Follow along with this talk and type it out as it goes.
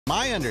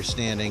My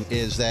understanding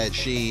is that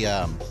she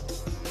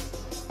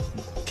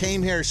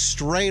came here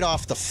straight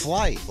off the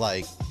flight,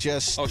 like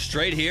just... Oh,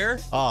 straight here?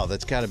 Oh,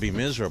 that's got to be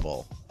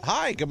miserable.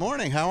 Hi, good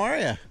morning. How are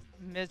you?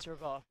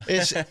 Miserable.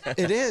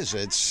 It is.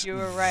 It's you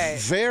were right.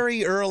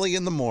 Very early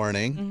in the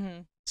morning. Mm-hmm.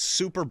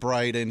 Super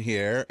bright in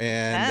here,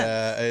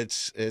 and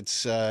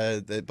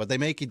but they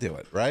make you do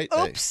it, right?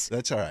 Oops.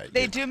 That's all right.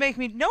 They do make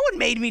me. No one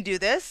made me do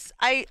this.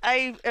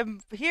 I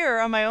am here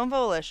on my own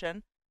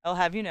volition. I'll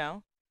have you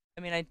know.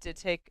 I mean, I did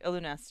take a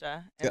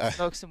Lunesta and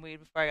smoke some weed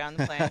before I got on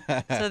the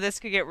plane, so this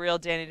could get real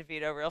Danny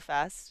DeVito real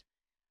fast.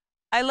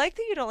 I like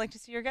that you don't like to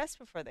see your guests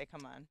before they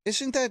come on. Is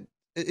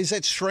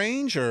that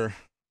strange or?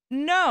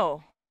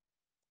 No.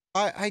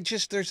 I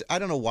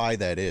don't know why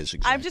that is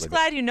exactly. I'm just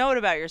glad you know it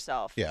about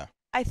yourself. Yeah.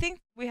 I think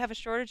we have a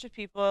shortage of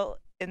people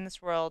in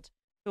this world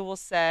who will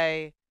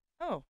say,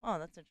 oh,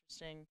 that's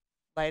interesting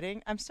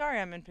lighting. I'm sorry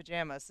I'm in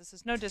pajamas. This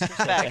is no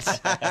disrespect.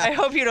 I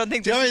hope you don't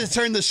think Do you want me to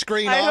turn the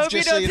screen off hope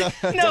just you so you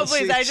don't No,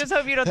 please. I just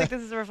hope you don't think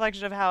this is a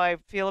reflection of how I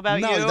feel about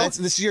you. No, this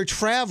is your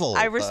travel.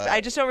 I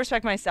just don't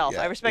respect myself.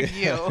 Yeah. I respect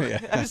you. Yeah.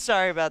 I'm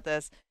sorry about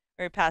this.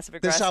 Very passive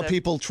aggressive. This is how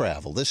people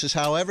travel. This is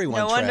how everyone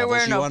no travels.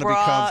 underwear, You no want bra.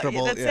 to be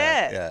comfortable. That's it.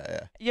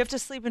 Yeah. You have to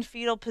sleep in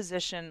fetal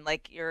position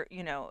like you're,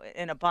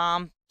 in a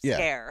bomb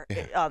scare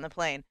on the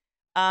plane.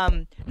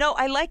 No,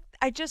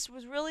 I just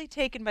was really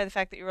taken by the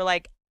fact that you were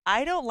like,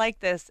 I don't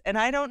like this and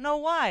I don't know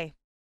why.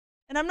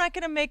 And I'm not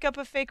going to make up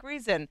a fake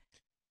reason.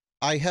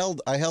 I held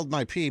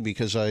my pee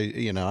because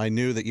I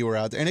knew that you were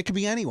out there, and it could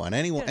be anyone,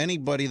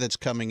 anybody that's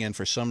coming in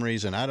for some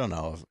reason. I don't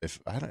know if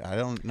I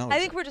don't know. I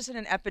think we're just in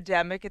an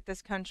epidemic at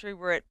this country.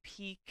 We're at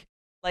peak.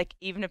 Like,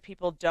 even if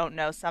people don't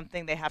know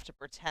something, they have to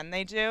pretend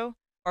they do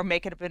or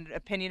make it an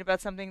opinion about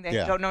something they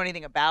don't know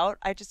anything about.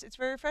 It's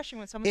very refreshing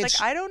when someone's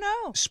like, I don't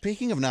know.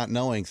 Speaking of not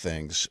knowing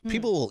things,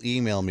 people will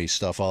email me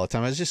stuff all the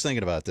time. I was just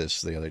thinking about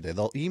this the other day.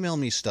 They'll email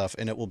me stuff,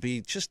 and it will be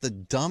just the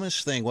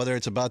dumbest thing, whether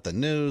it's about the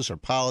news or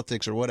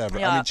politics or whatever.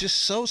 Yeah. I mean,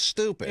 just so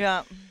stupid.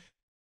 Yeah.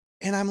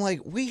 And I'm like,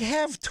 we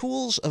have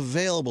tools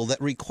available that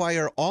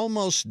require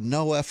almost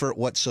no effort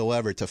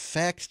whatsoever to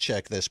fact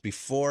check this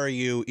before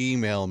you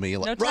email me.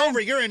 Like, Rover,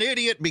 you're an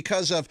idiot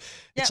because of.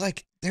 Yeah. It's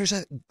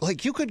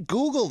like you could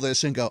Google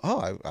this and go,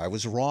 oh, I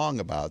was wrong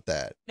about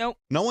that. Nope.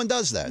 No one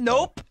does that.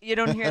 Nope. Though. You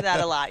don't hear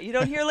that a lot. You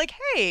don't hear like,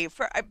 hey,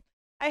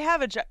 I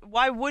have a job.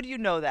 Why would you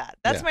know that?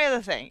 That's my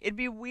other thing. It'd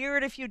be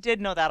weird if you did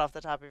know that off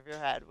the top of your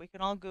head. We can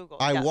all Google.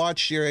 I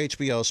watched your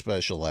HBO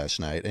special last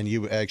night, and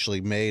you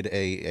actually made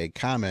a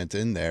comment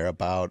in there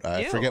about,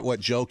 I forget what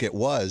joke it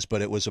was,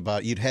 but it was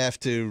about you'd have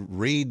to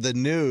read the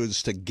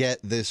news to get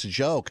this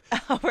joke.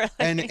 Oh, really?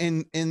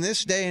 And in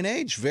this day and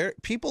age,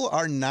 people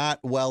are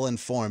not well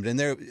informed. And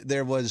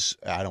there was,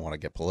 I don't want to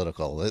get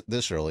political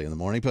this early in the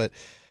morning, but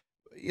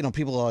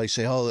people always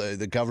say, oh,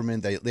 the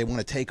government, they want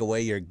to take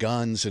away your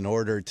guns in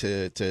order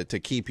to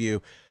keep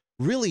you.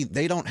 Really,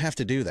 they don't have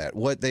to do that.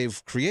 What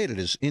they've created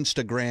is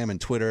Instagram and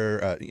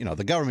Twitter,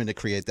 the government to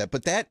create that.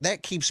 But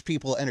that keeps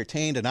people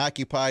entertained and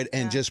occupied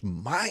and just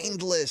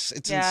mindless.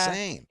 It's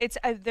insane.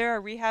 There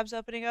are rehabs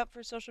opening up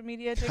for social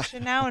media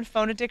addiction now and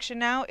phone addiction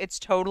now. It's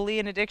totally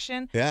an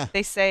addiction. Yeah.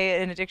 They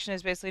say an addiction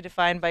is basically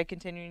defined by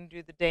continuing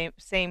to do the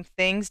same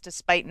things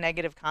despite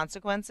negative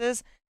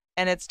consequences.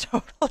 And it's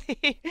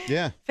totally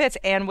fits.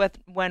 And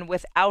when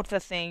without the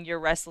thing, you're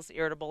restless,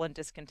 irritable, and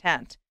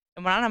discontent.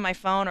 And when I'm on my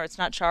phone or it's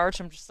not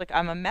charged, I'm just like,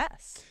 I'm a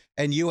mess.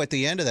 And you, at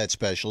the end of that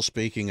special,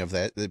 speaking of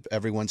that,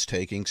 everyone's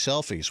taking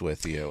selfies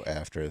with you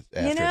after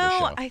the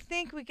show. I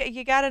think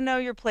you got to know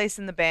your place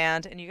in the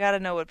band, and you got to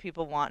know what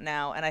people want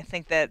now. And I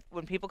think that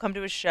when people come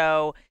to a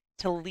show,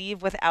 to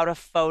leave without a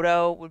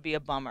photo would be a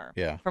bummer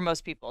for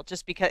most people.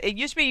 Just because it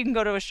used to be you can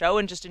go to a show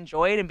and just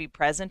enjoy it and be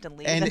present and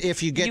leave. And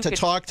if you get to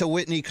talk to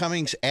Whitney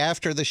Cummings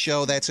after the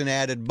show, that's an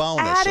added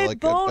bonus. A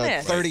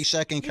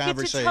 30-second conversation.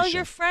 You get to tell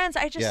your friends,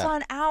 I just saw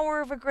an hour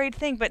of a great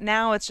thing. But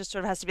now it's just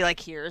sort of has to be like,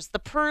 here's the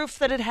proof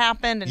that it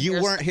happened. And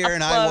you weren't here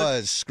and I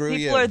was. Screw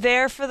you. People are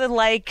there for the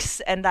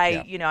likes. And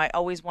I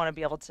always want to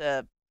be able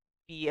to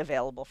be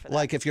available for that.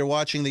 Like if you're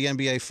watching the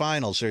NBA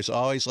Finals, there's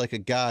always like a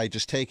guy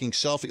just taking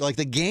selfie. Like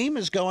the game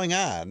is going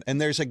on,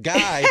 and there's a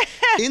guy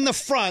in the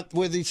front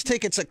with these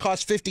tickets that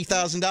cost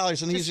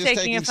 $50,000, and he's just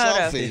taking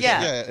selfies.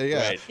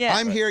 Yeah. Right. Yeah.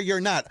 I'm here,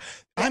 you're not.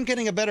 I'm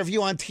getting a better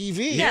view on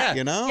TV. Yeah.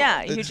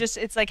 Yeah.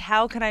 It's like,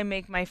 how can I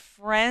make my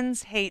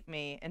friends hate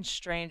me and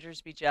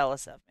strangers be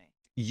jealous of me?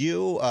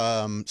 You,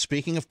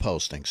 speaking of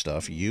posting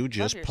stuff, you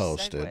just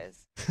posted. Segues.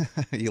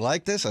 You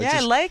like this? I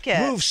like it.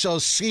 Move so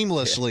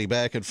seamlessly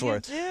back and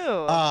forth. You do.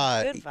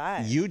 Good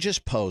vibe. You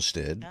just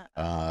posted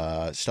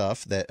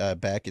stuff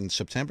that back in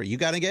September. You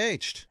got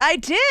engaged. I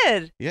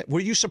did. Yeah. Were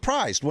you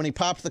surprised when he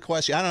popped the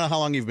question? I don't know how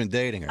long you've been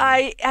dating her.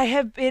 I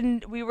have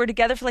been. We were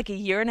together for like a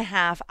year and a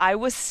half. I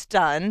was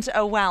stunned.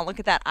 Oh wow, look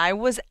at that. I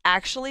was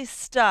actually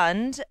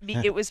stunned.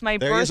 It was my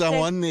birthday. There he is on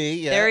one knee.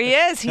 Yeah. There he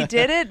is. He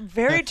did it.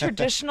 Very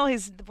traditional.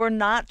 We're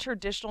not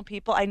traditional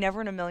people. I never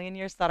in a million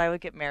years thought I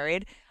would get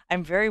married.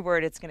 I'm very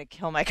worried it's going to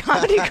kill my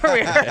comedy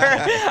career.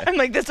 I'm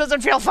like, this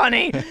doesn't feel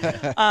funny.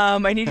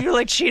 I need you to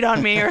like cheat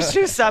on me or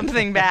do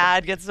something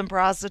bad, get some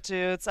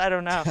prostitutes. I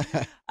don't know.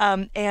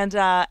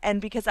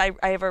 And because I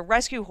have a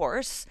rescue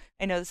horse.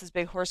 I know this is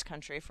big horse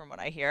country from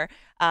what I hear.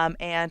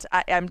 And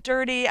I'm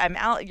dirty.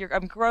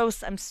 I'm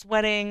gross. I'm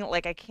sweating.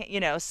 Like I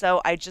can't,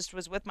 So I just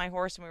was with my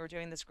horse and we were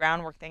doing this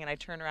groundwork thing. And I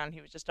turned around and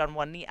he was just on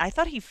one knee. I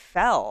thought he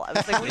fell. I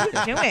was like, "What are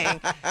you doing?"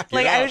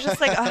 Like I was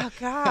just like, "Oh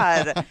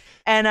God."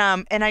 And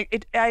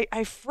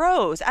I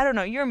froze. I don't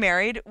know. You're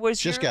married.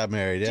 Got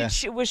married.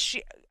 Yeah. Was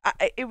she?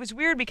 It was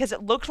weird because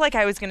it looked like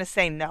I was going to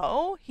say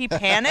no. He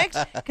panicked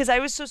because I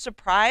was so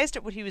surprised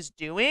at what he was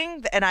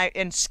doing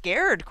and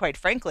scared, quite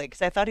frankly,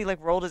 because I thought he like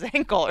rolled his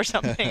ankle or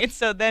something. And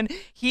so then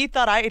he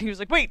thought and he was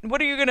like, "Wait, what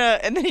are you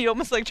gonna?" And then he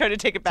almost like tried to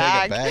take it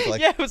back.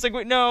 Like, yeah, it was like,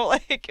 "Wait, no,"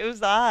 like it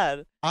was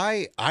odd.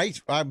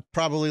 I'm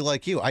probably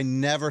like you. I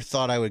never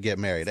thought I would get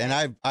married,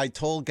 and I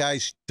told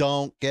guys,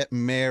 don't get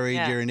married.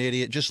 Yeah. You're an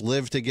idiot. Just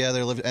live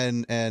together.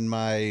 And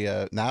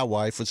my now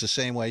wife was the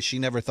same way. She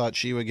never thought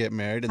she would get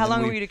married. And How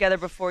long were you together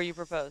before you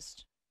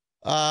proposed?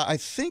 I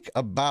think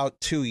about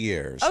 2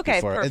 years.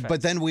 Okay, perfect.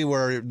 But then we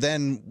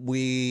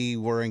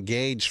were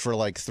engaged for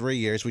like 3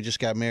 years. We just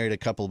got married a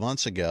couple of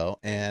months ago,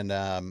 and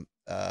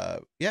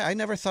I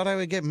never thought I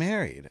would get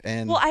married.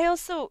 And well, I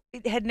also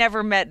had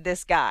never met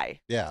this guy.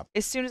 Yeah.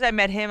 As soon as I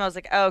met him, I was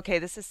like, "Oh, okay,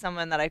 this is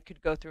someone that I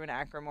could go through an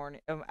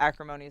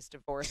acrimonious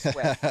divorce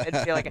with." And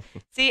feel like,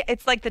 see,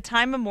 it's like the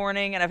time of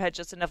mourning, and I've had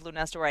just enough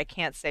Lunesta where I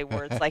can't say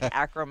words like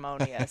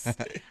acrimonious.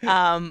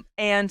 And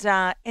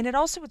it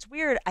also, it's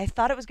weird. I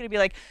thought it was going to be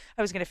like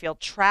I was going to feel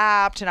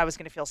trapped and I was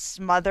going to feel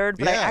smothered,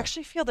 but I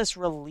actually feel this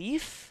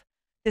relief.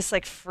 This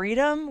like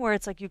freedom where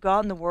it's like you go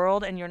out in the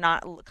world and you're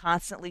not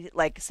constantly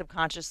like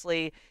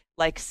subconsciously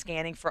like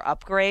scanning for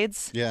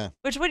upgrades. Yeah.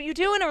 Which what you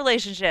do in a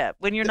relationship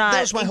when you're not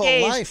engaged. That was my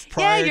whole life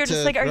prior you're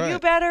just like, are you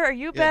better? Are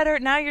you better?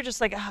 Now you're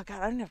just like, oh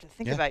God, I don't have to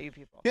think about you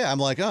people. Yeah, I'm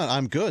like, oh,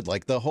 I'm good.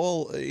 Like the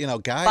whole,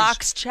 guys.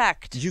 Box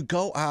checked. You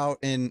go out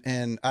and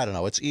I don't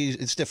know, it's easy.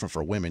 It's different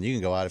for women. You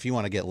can go out if you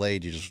want to get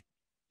laid. You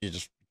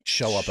just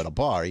show up at a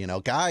bar,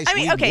 guys. I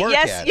mean, okay, work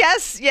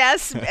yes.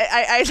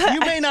 You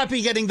may not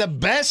be getting the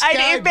best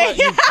guy, but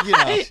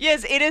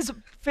yes, it is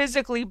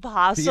physically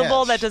possible.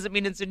 Yes. That doesn't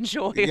mean it's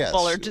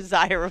enjoyable or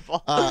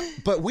desirable.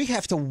 But we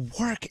have to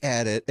work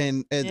at it,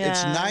 and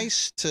it's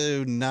nice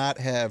to not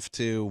have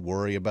to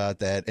worry about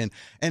that.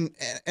 And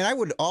I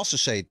would also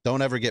say,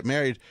 don't ever get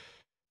married.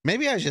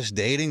 Maybe I was just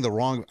dating the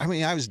wrong. I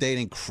mean, I was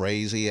dating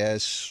crazy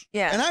ass.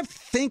 Yeah. And I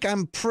think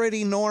I'm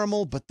pretty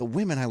normal, but the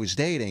women I was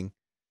dating.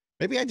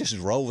 Maybe I just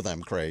drove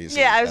them crazy.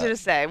 Yeah, I was going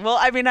to say. Well,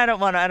 I mean, I don't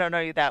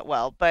know you that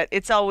well, but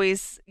it's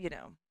always,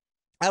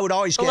 I would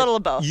always a little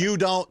of both. You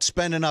don't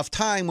spend enough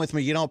time with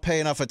me. You don't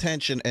pay enough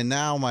attention. And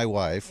now my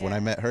wife, when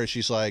I met her,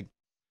 she's like,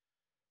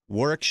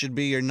 work should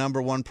be your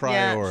number one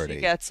priority. Yeah,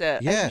 she gets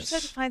it. Yes. You just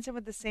have to find someone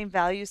with the same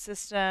value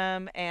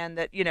system and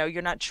that,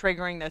 you're not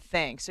triggering their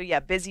thing. So, yeah,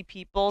 busy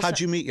people. How'd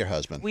you meet your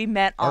husband? We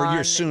met on. Or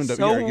you're soon to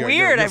so your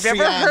weird. I've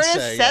never heard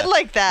it said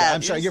like that. Yeah,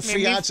 I'm sorry. Your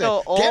fiance.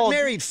 Get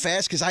married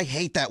fast because I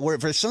hate that word.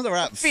 For some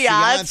of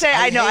fiance,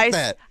 I know.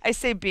 I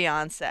say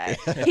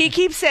Beyonce. He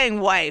keeps saying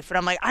wife, and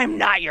I'm like, I'm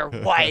not your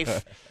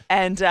wife.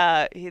 And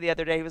the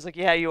other day he was like,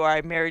 "Yeah, you are.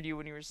 I married you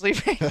when you were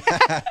sleeping."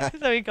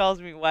 So he calls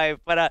me wife.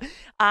 But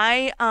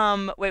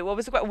wait, what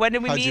was the question? When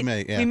did we meet? How'd you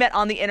meet? Yeah. We met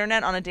on the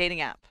internet on a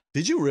dating app.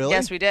 Did you really?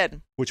 Yes, we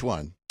did. Which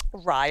one?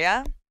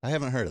 Raya. I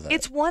haven't heard of that.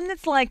 It's one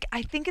that's like,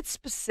 I think it's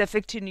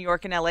specific to New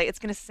York and LA. It's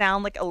going to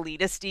sound like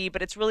elitist-y,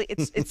 but it's really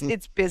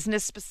it's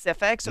business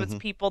specific. So it's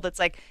people that's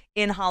like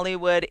in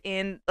Hollywood,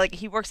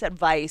 he works at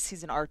Vice.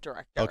 He's an art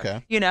director.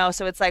 Okay.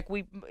 So it's like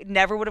we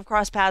never would have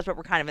crossed paths, but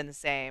we're kind of in the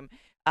same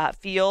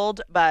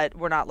field, but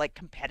we're not like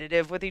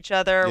competitive with each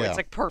other. Yeah. It's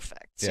like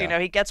perfect. So,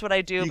 he gets what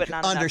I do, but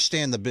not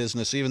understand enough. The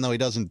business, even though he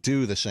doesn't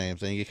do the same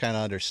thing. You kind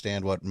of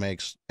understand what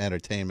makes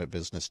entertainment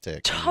business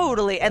tick.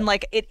 Totally, and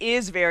like it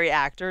is very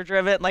actor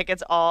driven. Like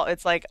it's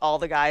like all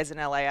the guys in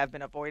LA I've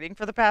been avoiding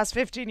for the past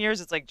 15 years.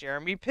 It's like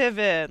Jeremy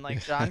Piven,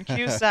 like John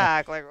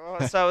Cusack,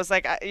 so it's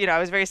like I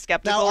was very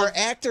skeptical. Now, are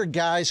actor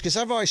guys? Because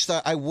I've always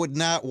thought I would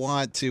not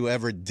want to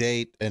ever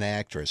date an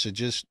actress. It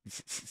just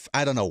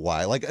I don't know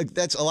why. Like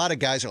that's a lot of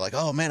guys are like,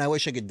 oh man, I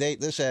wish I could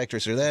date this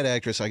actress or that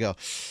actress. I go,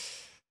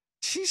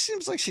 she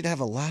seems like she'd have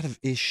a lot of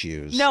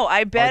issues. No,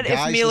 I bet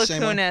if Mila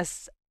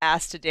Kunis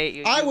asked to date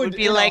you, I would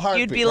be like,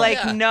 you'd be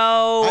like,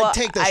 no. I'd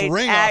take this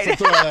ring off and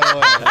throw that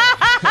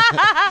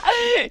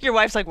away. Your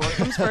wife's like, work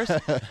comes first.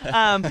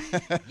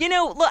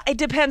 Look, it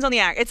depends on the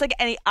act. It's like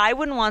I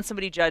wouldn't want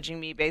somebody judging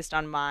me based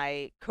on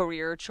my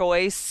career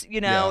choice,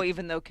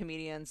 even though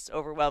comedians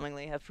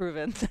overwhelmingly have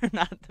proven they're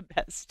not the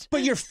best.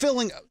 But you're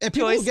filling, and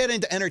people who get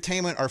into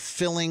entertainment are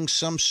filling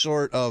some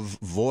sort of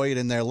void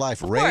in their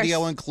life,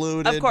 radio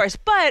included. Of course,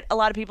 but a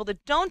lot of people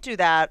that don't do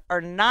that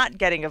are not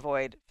getting a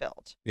void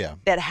filled. Yeah.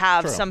 That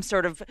have some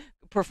sort of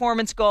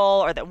performance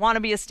goal or that want to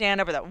be a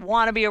stand-up or that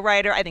want to be a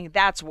writer. I think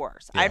that's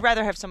worse. Yeah. I'd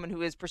rather have someone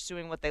who is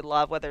pursuing what they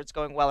love, whether it's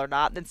going well or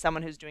not, than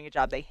someone who's doing a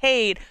job they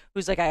hate,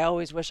 who's like, I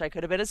always wish I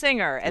could have been a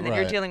singer. And then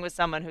you're dealing with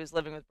someone who's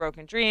living with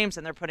broken dreams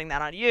and they're putting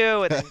that on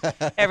you. And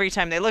then every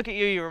time they look at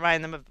you, you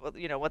remind them of,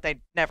 what they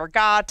never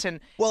got.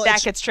 And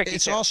that gets tricky.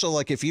 It's also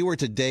like if you were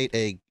to date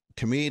a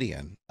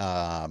comedian,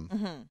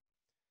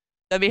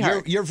 That'd be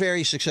hard. You're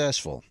very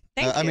successful.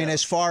 Thank I you. mean,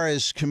 as far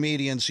as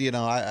comedians,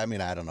 I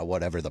mean, I don't know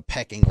whatever the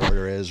pecking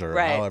order is or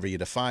however you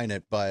define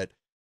it, but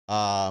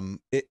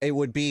it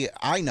would be.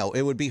 I know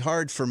it would be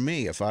hard for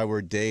me if I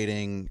were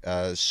dating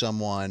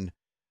someone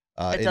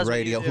in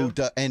radio who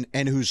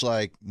and who's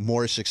like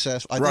more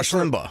successful. Rush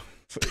Limbaugh.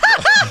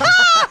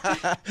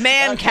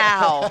 Man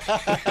cow.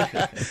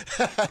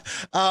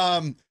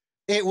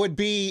 It would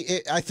be.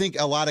 I think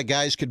a lot of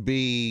guys could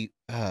be.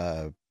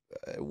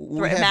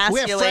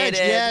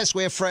 Emasculated.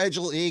 We have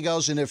fragile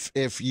egos, and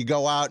if you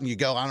go out and you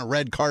go on a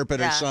red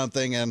carpet or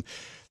something, and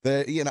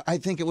I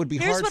think it would be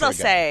hard. Here's what I'll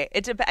say.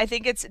 I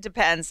think it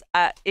depends.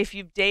 If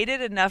you've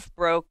dated enough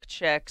broke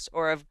chicks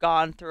or have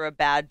gone through a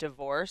bad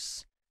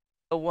divorce,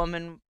 a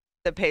woman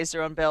that pays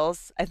their own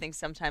bills, I think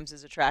sometimes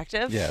is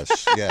attractive.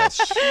 Yes.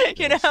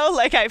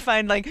 Like I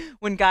find like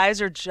when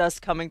guys are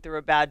just coming through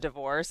a bad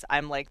divorce,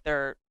 I'm like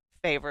their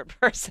favorite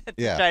person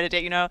to try to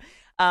date.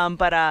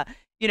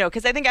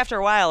 Because I think after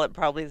a while, it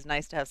probably is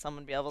nice to have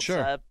someone be able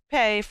to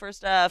pay for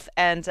stuff.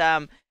 And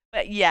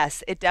but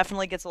yes, it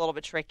definitely gets a little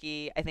bit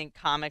tricky. I think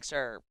comics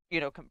are,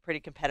 pretty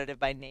competitive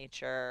by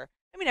nature.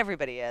 I mean,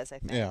 everybody is, I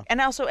think. Yeah. And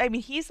also, I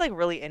mean, he's like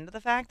really into the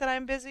fact that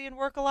I'm busy and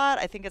work a lot.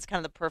 I think it's kind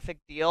of the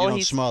perfect deal. You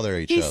don't smother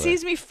each other. He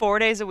sees me 4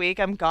 days a week.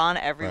 I'm gone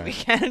every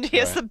weekend. He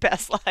has the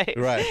best life.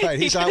 Right.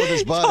 He's out with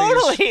his buddies.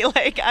 Totally.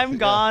 Like, I'm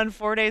gone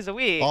 4 days a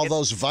week. All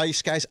those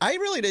Vice guys. I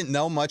really didn't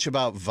know much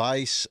about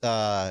Vice.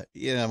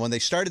 When they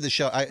started the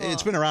show,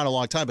 it's been around a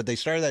long time, but they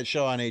started that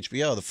show on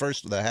HBO,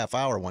 the half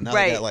hour one. Now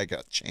they got like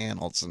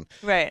channels and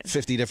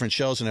 50 different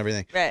shows and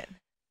everything. Right.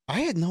 I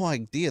had no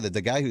idea that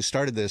the guy who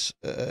started this,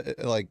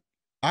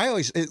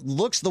 it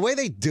looks, the way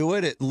they do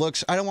it, it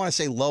looks, I don't want to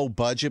say low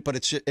budget, but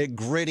it's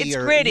gritty. It's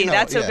gritty.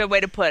 That's a good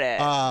way to put it.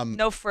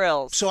 No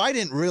frills. So I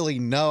didn't really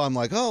know. I'm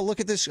like, oh, look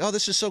at this. Oh,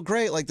 this is so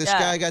great. Like this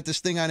guy got this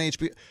thing on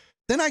HBO.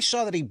 Then I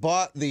saw that he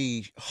bought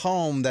the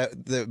home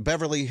that the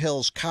Beverly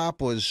Hills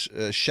Cop was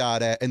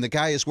shot at, and the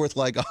guy is worth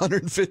like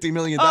 $150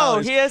 million. Oh,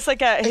 he has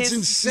like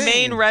his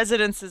main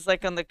residence is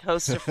like on the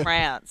coast of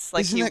France.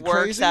 Like he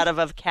works out of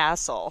a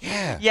castle.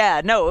 Yeah.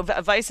 Yeah, no,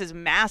 Vice is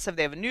massive.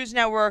 They have a news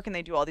network and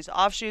they do all these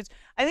offshoots.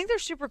 I think they're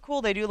super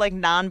cool. They do like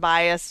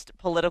non-biased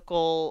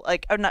political,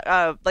 like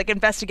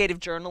investigative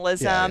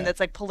journalism that's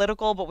like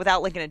political but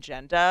without like an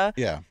agenda.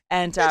 Yeah.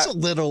 And it's a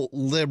little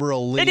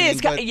liberal leaning.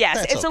 It is,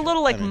 yes. It's a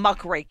little like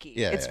muckraky.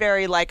 Yeah, it's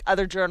very like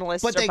other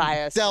journalists are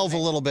biased. But they delve a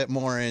little bit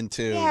more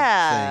into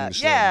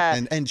things.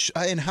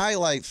 And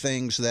highlight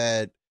things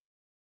that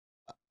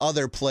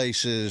other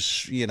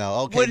places,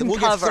 we'll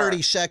give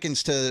 30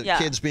 seconds to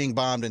kids being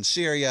bombed in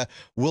Syria.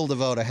 We'll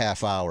devote a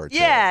half hour to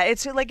it.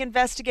 It's like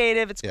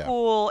investigative. It's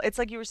cool. It's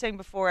like you were saying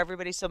before,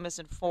 everybody's so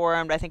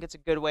misinformed. I think it's a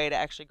good way to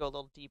actually go a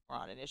little deeper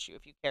on an issue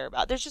if you care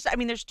about it.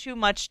 There's too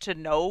much to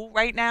know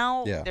right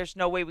now. Yeah. There's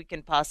no way we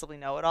can possibly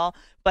know it all.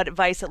 But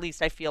Vice, at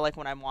least I feel like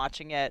when I'm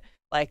watching it,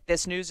 like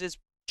this news is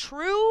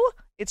true.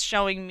 It's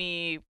showing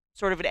me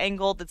sort of an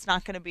angle that's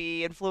not going to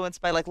be influenced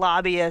by like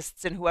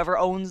lobbyists and whoever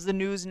owns the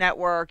news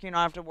network. You don't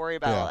have to worry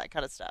about all that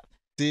kind of stuff.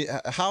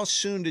 How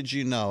soon did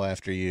you know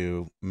after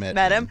you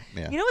met him?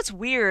 Yeah. It's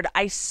weird.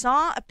 I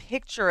saw a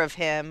picture of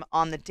him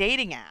on the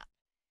dating app,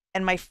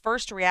 and my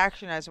first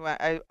reaction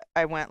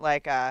I went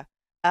like,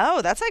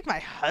 oh, that's like my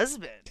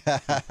husband.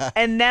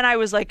 And then I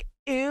was like,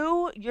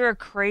 ew, you're a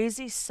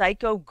crazy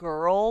psycho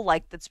girl,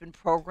 like that's been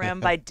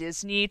programmed by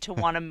Disney to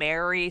want to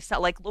marry.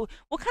 So, like, what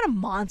kind of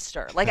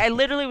monster? Like, I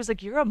literally was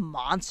like, you're a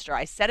monster.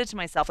 I said it to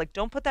myself, like,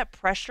 don't put that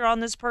pressure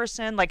on this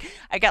person. Like,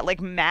 I got like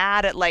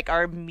mad at like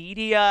our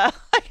media.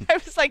 I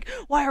was like,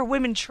 why are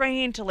women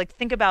trained to like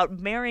think about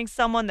marrying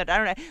someone that I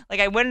don't know?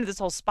 Like, I went into this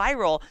whole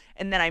spiral,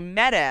 and then I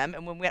met him,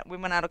 and we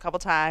went out a couple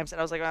times,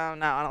 and I was like, oh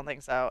no, I don't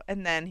think so.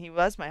 And then he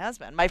was my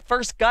husband. My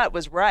first gut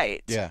was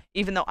right. Yeah.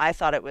 Even though I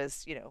thought it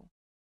was,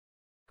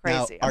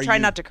 crazy. I'm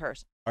trying not to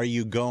curse. Are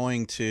you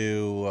going to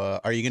do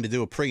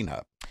a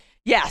prenup?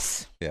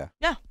 Yes. Yeah.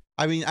 Yeah.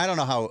 I mean, I don't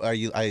know how.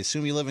 I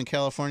assume you live in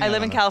California. I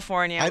live in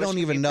California. I don't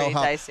even know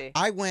how. Dicey.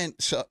 I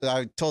went. So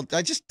I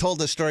just told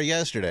this story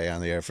yesterday on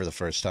the air for the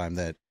first time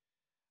that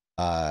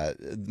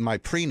my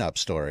prenup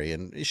story,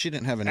 and she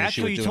didn't have an issue.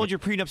 Actually, you told your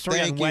prenup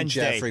story on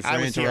Wednesday. Thank you, Jeffrey,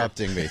 for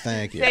interrupting me.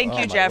 Thank you. Thank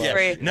you,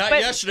 Jeffrey. Not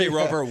yesterday,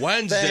 Rover.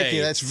 Wednesday. Thank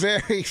you. That's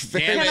very,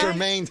 very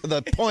germane to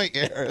the point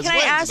here. Can I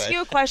ask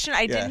you a question?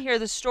 I didn't hear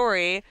the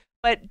story.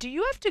 But do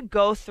you have to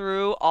go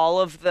through all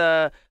of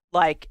the,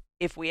 like,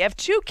 if we have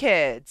 2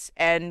 kids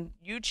and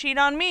you cheat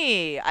on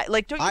me,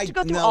 don't you have to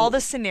go through all the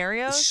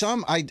scenarios?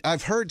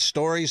 I've heard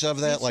stories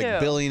of that, like too.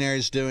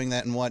 billionaires doing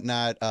that and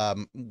whatnot.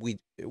 We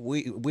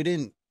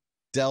didn't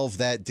delve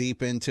that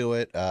deep into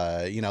it.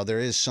 There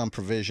is some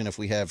provision if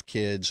we have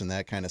kids and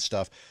that kind of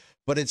stuff.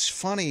 But it's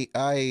funny.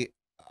 I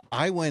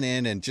went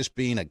in and just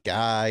being a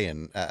guy,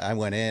 and I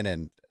went in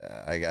and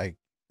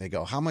they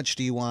go, how much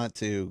do you want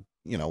to?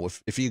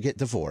 If you get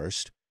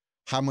divorced,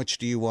 how much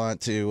do you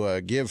want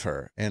to give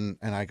her? And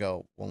I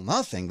go, well,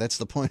 nothing. That's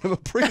the point of a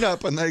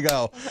prenup. And they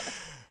go,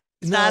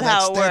 not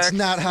how it works. That's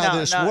not how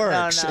this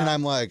works. No. And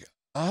I'm like,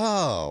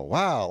 Oh,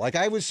 wow. Like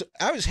I was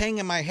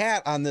hanging my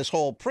hat on this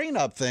whole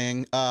prenup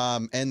thing.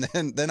 And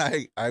then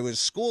I was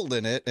schooled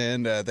in it,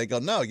 and they go,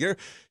 no, you're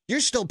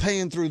still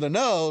paying through the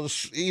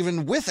nose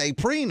even with a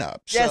prenup.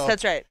 Yes, So,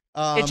 that's right.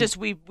 It's just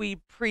we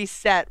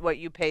preset what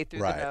you pay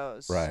through the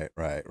nose.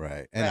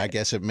 Right. And I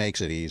guess it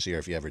makes it easier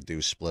if you ever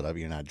do split up.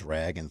 You're not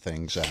dragging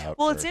things out.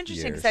 Well, it's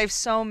interesting because I have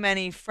so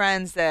many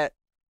friends that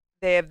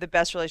they have the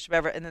best relationship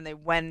ever, and then they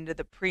went into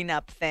the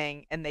prenup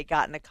thing, and they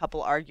got in a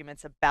couple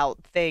arguments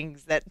about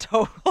things that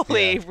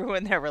totally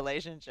ruined their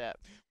relationship.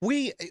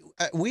 We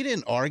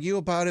didn't argue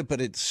about it, but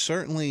it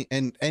certainly,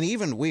 and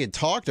even we had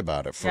talked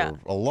about it for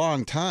a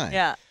long time.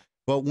 Yeah.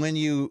 But when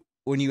you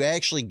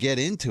actually get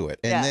into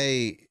it,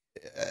 and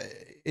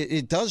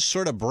it does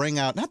sort of bring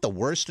out not the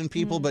worst in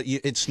people, but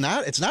it's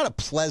not a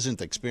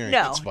pleasant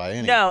experience by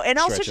any and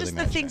also stretch just of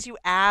the things you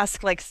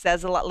ask like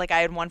says a lot. Like I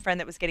had one friend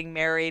that was getting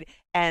married,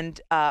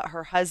 and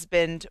her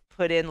husband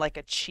put in like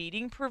a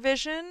cheating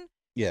provision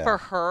for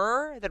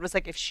her that was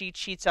like if she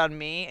cheats on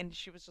me, and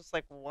she was just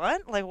like,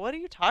 what? Like, what are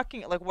you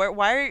talking? Like,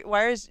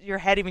 why is your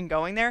head even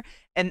going there?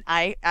 And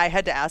I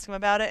had to ask him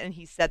about it, and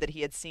he said that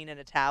he had seen in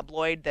a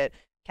tabloid that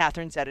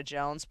Catherine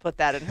Zeta-Jones put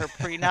that in her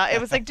prenup.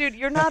 It was like, dude,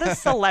 you're not a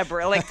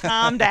celebrity. Like,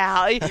 calm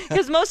down.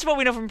 Because most of what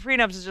we know from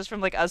prenups is just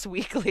from like Us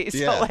Weekly.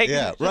 So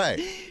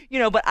right. You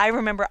know, but I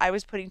remember I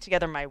was putting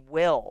together my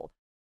will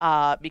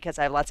because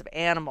I have lots of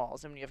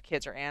animals, and when you have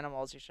kids or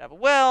animals, you should have a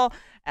will.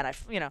 And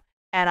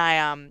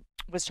I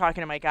was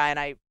talking to my guy,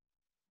 and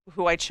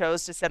who I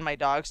chose to send my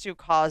dogs to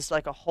caused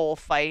like a whole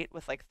fight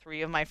with like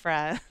 3 of my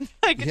friends.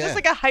 Just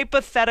like a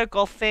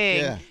hypothetical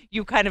thing. Yeah.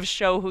 You kind of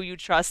show who you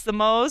trust the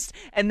most.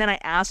 And then I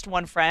asked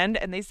one friend,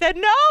 and they said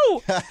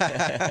no.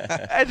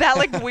 And that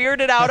like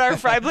weirded out our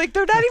friend. Like,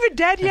 they're not even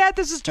dead yet.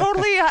 This is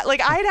totally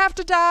like I'd have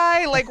to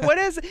die. Like, what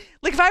is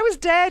like if I was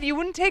dead, you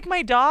wouldn't take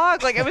my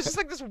dog. Like, it was just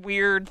like this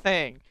weird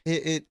thing.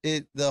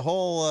 The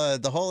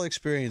whole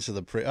experience of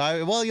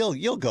the well,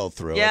 you'll go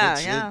through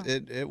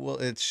it. It will.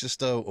 It's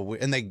just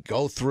and they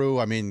go through.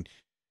 I mean,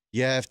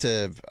 you have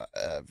to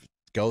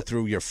go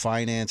through your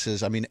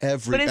finances. I mean,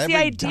 every dime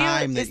that you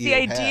have. Is the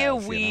idea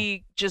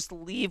we just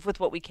leave with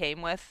what we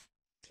came with?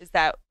 Is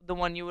that the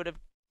one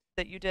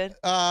that you did?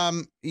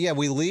 Yeah,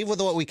 we leave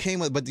with what we came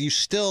with, but you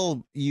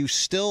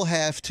still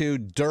have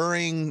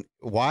to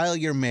while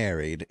you're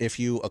married, if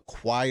you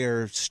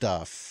acquire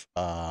stuff,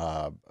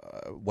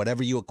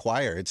 whatever you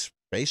acquire, it's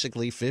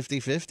basically 50-50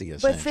 essentially.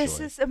 But this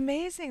is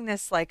amazing,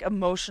 this like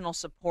emotional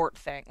support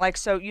thing. Like,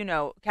 so,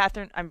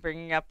 Catherine, I'm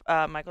bringing up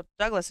Michael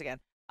Douglas again.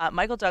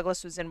 Michael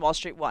Douglas was in Wall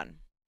Street 1.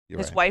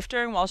 His wife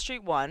during Wall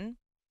Street 1,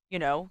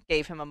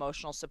 gave him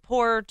emotional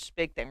support,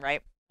 big thing,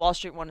 right? Wall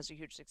Street 1 is a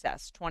huge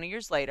success. 20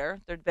 years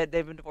later, they've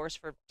been divorced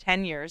for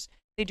 10 years.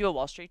 They do a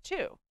Wall Street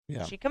 2.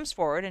 Yeah. She comes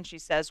forward and she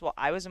says, well,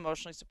 I was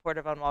emotionally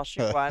supportive on Wall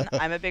Street 1.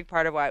 I'm a big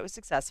part of why it was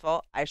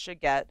successful. I should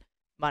get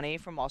money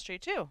from Wall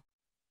Street 2.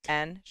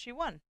 And she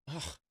won.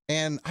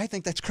 And I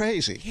think that's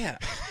crazy. Yeah.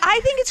 I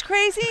think it's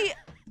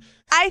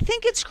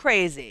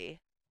crazy.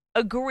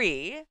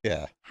 Agree.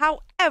 Yeah.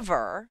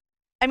 However,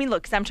 I mean,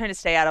 look, because I'm trying to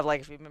stay out of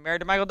like, if you've been married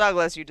to Michael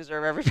Douglas, you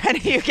deserve every penny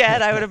you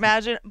get, I would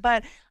imagine.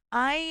 But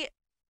I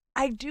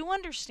do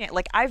understand.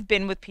 Like, I've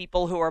been with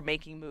people who are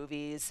making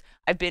movies.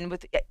 I've been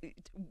with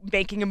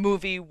making a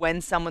movie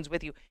when someone's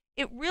with you.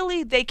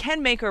 They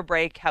can make or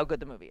break how good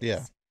the movie is.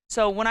 Yeah.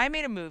 So when I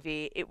made a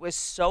movie, it was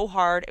so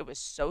hard. It was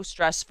so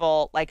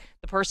stressful. Like,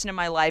 the person in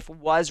my life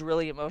was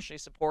really emotionally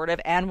supportive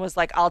and was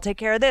like, I'll take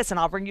care of this and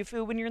I'll bring you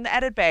food when you're in the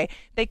edit bay.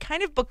 They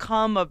kind of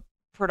become a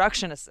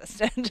production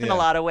assistant in a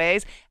lot of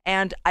ways.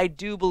 And I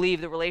do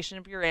believe the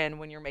relationship you're in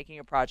when you're making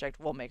a project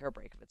will make or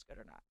break if it's good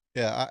or not.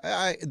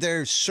 Yeah,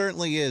 there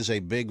certainly is a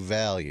big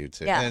value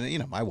to,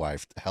 and my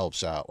wife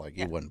helps out like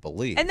you wouldn't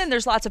believe. And then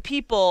there's lots of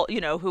people,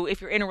 who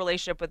if you're in a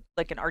relationship with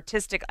like an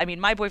artistic, I mean,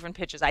 my boyfriend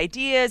pitches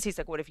ideas. He's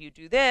like, what if you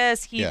do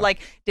this? He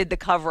like did the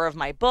cover of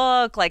my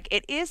book. Like,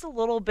 it is a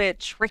little bit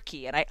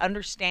tricky, and I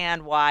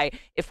understand why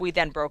if we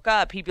then broke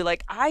up, he'd be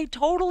like, I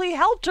totally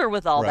helped her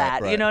with all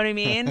that. Right. You know what I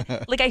mean?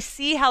 Like, I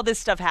see how this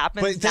stuff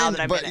happens now that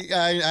I'm in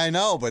it. I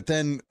know, but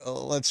then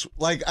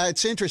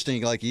it's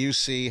interesting. Like, you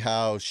see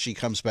how she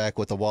comes back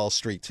with the Wall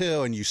Street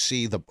 2, and you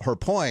see her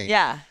point.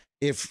 Yeah.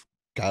 If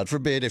God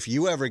forbid, if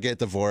you ever get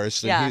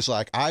divorced, and he's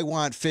like, I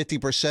want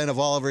 50% of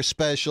all of her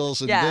specials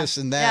and this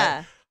and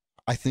that,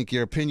 I think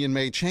your opinion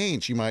may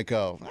change. You might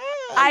go,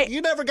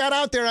 you never got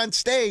out there on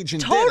stage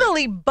and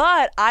totally. did it.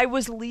 But I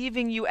was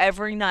leaving you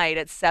every night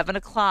at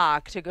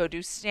 7:00 to go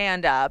do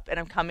stand up, and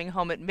I'm coming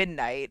home at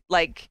midnight.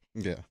 Like,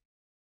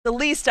 the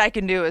least I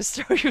can do is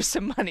throw you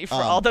some money for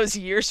all those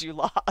years you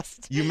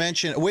lost. You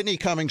mentioned Whitney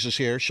Cummings is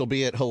here. She'll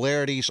be at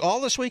Hilarities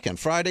all this weekend,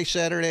 Friday,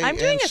 Saturday, I'm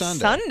doing and a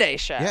Sunday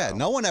show. Yeah,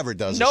 no one ever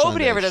does.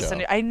 Nobody ever does show.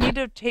 Sunday. I need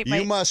to tape my.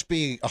 You must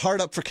be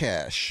hard up for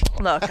cash.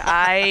 Look,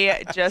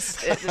 I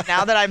just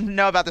now that I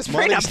know about this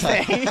prenup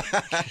thing.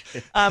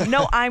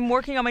 No, I'm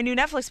working on my new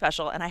Netflix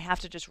special, and I have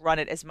to just run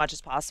it as much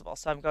as possible.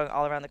 So I'm going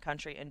all around the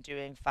country and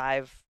doing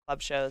 5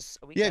 club shows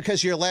a week. Yeah,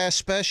 because your last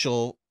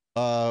special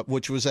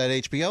which was that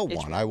HBO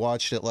one. I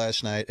watched it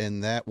last night,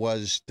 and that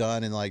was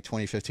done in like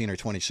 2015 or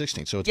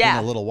 2016. So it's been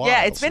a little while.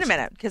 Yeah, it's been a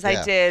minute because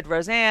I did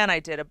Roseanne, I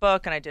did a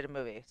book, and I did a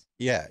movie.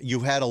 Yeah,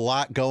 you've had a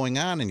lot going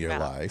on in your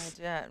life.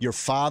 I did. Your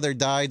father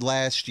died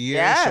last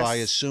year, so I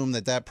assume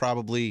that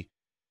probably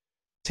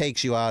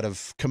takes you out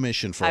of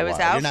commission for a while. I was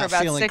out You're not for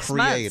about feeling 6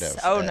 creative.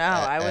 months. Oh, no.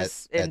 I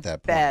was in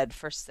bed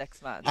for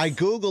 6 months. I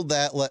Googled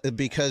that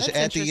because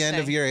at the end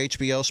of your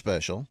HBO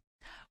special,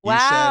 wow. you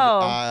said,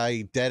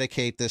 I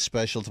dedicate this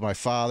special to my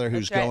father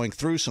who's going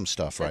through some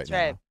stuff right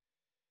now.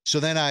 So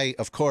then I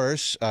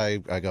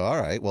go, all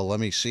right, well,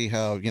 let me see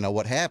how,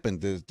 what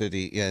happened. Did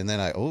he, and then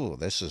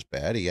this is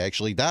bad. He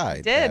actually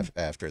died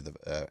after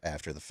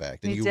the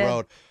fact. And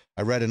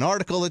I read an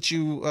article that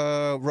you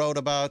wrote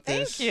about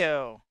this. Thank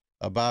you.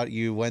 About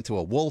you went to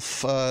a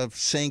wolf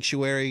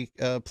sanctuary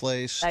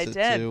place. I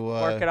did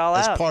work it all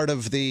out as part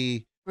of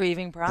the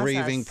grieving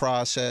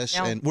process.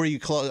 Yeah. And were you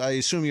close? I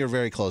assume you were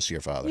very close to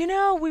your father.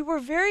 We were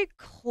very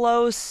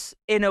close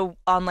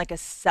on like a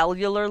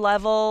cellular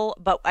level,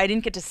 but I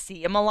didn't get to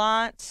see him a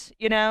lot.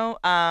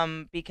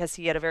 Because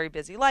he had a very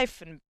busy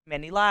life and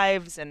many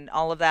lives and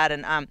all of that,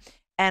 and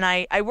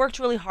I worked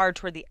really hard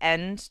toward the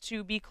end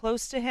to be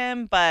close to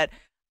him, but.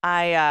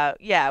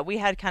 We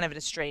had kind of an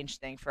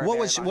estranged thing for a very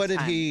long time. What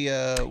did he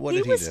do?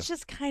 He was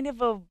just kind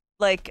of a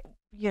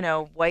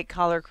white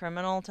collar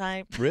criminal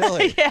type.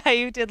 Really? Yeah,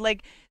 he did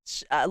like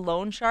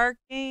loan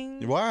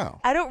sharking. Wow.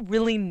 I don't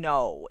really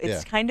know.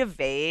 It's kind of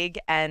vague,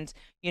 and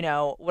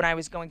when I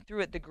was going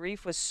through it, the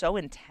grief was so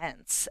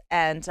intense,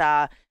 and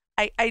I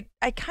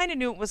kind of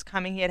knew it was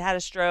coming. He had a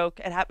stroke.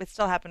 It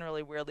still happened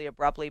really weirdly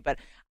abruptly, but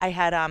I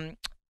had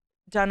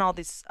done all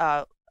these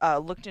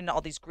looked into all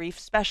these grief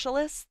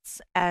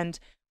specialists, and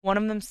one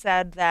of them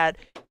said that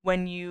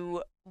when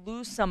you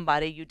lose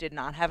somebody you did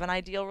not have an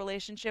ideal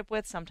relationship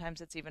with, sometimes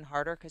it's even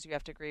harder because you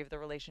have to grieve the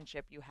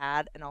relationship you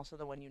had and also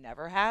the one you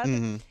never had.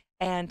 Mm-hmm.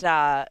 And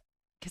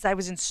because I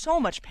was in so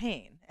much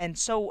pain and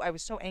I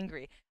was so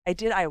angry, I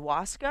did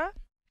ayahuasca,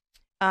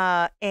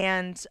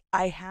 and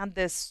I had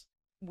this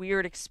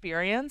weird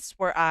experience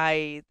where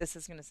this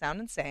is going to sound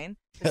insane.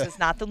 This is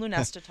not the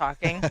Lunesta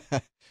talking.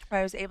 Where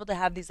I was able to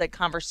have these like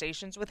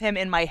conversations with him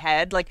in my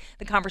head, like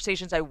the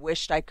conversations I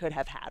wished I could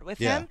have had with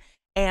him.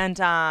 And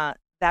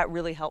that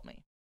really helped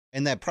me.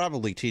 And that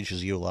probably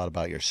teaches you a lot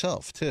about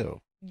yourself too.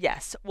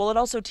 Yes. Well, it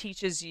also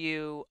teaches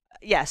you,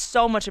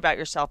 so much about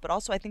yourself, but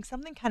also I think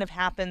something kind of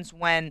happens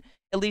when,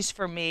 at least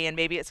for me, and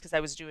maybe it's because I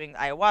was doing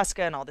ayahuasca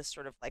and all this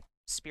sort of like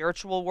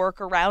spiritual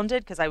work around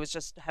it, because I was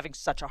just having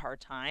such a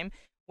hard time,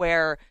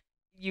 where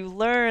you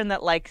learn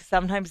that like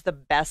sometimes the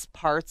best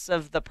parts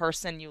of the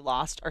person you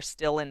lost are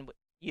still in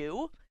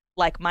you.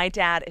 Like my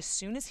dad, as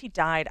soon as he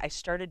died, I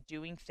started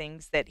doing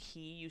things that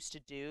he used to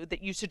do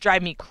that used to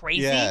drive me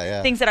crazy,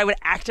 things that I would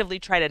actively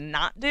try to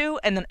not do.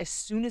 And then as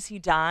soon as he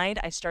died,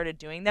 I started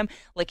doing them.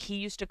 Like he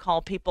used to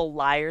call people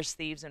liars,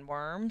 thieves, and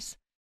worms.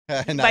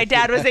 My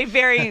dad was a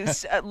very,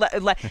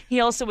 he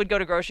also would go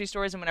to grocery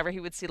stores, and whenever he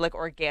would see like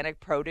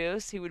organic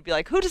produce, he would be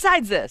like, who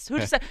decides this?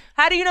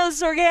 How do you know this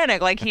is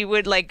organic? Like he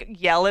would like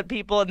yell at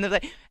people, and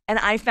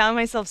I found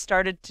myself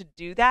started to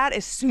do that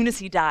as soon as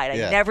he died.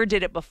 I never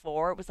did it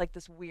before. It was like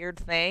this weird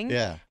thing.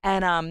 Yeah.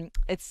 And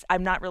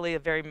I'm not really a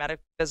very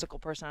metaphysical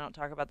person. I don't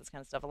talk about this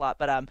kind of stuff a lot,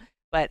 but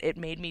it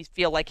made me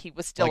feel like he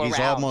was still like around. He's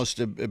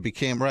almost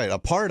became a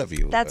part of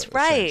you. That's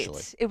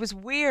right. It was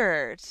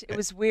weird. It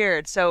was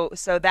weird. So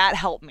that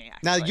helped me,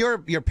 actually. Now,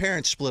 your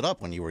parents split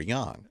up when you were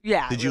young.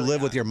 Yeah. Did you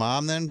live with your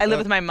mom then? I live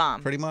with my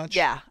mom. Pretty much?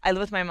 Yeah, I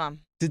live with my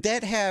mom. Did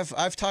that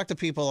I've talked to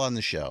people on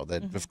the show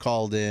that have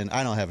called in.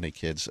 I don't have any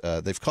kids.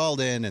 They've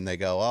called in and they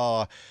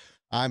go,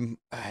 I'm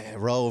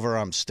Rover,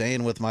 I'm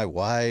staying with my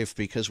wife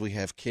because we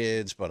have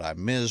kids, but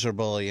I'm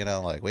miserable,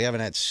 like we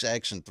haven't had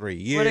sex in 3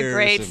 years. What a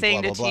great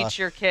thing blah, to blah, blah. teach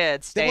your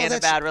kids, stay in a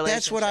bad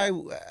relationship.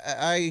 That's what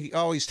I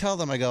always tell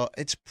them. I go,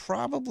 it's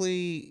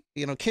probably,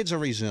 kids are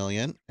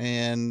resilient,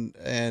 and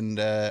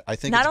I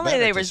think not only are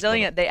they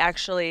resilient, they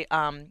actually,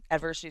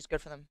 adversity is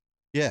good for them.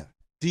 Yeah.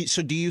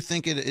 So do you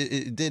think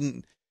it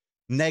didn't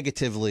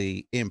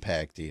negatively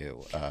impact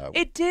you?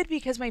 It did,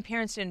 because my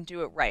parents didn't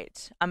do it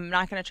right. I'm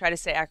not going to try to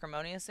say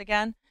acrimonious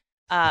again,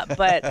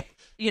 but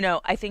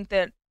I think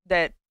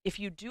that if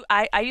you do,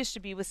 I used to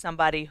be with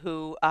somebody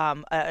who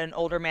an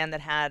older man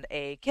that had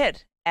a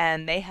kid,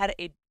 and they had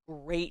a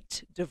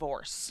great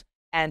divorce,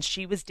 and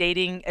she was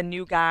dating a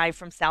new guy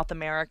from South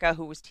America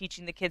who was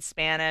teaching the kids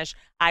Spanish.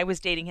 I was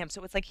dating him,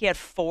 so it's like he had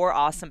 4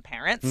 awesome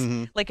parents.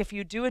 Like if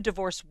you do a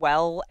divorce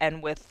well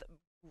and with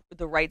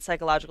the right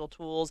psychological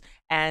tools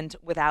and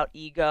without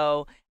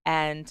ego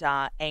and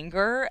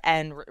anger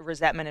and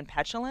resentment and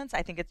petulance,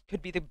 I think it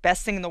could be the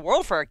best thing in the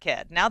world for a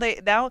kid. Now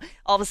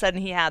all of a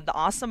sudden he had the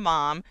awesome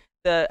mom,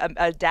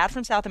 a dad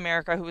from South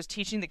America who was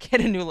teaching the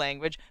kid a new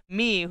language,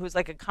 me who's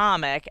like a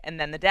comic, and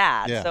then the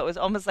dad. Yeah. So it was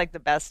almost like the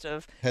best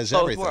of has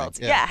both everything. worlds.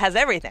 Yeah. It has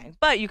everything.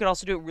 But you could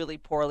also do it really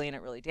poorly and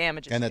it really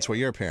damages And that's you. what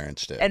your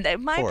parents did.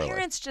 And my poorly.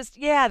 parents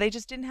they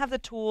just didn't have the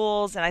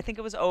tools, and I think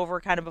it was over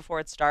kind of before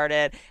it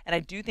started. And I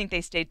do think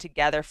they stayed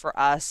together for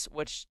us,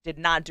 which did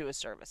not do a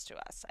service to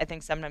us. I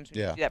think sometimes when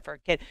you do that for a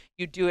kid,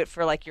 you do it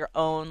for like your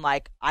own,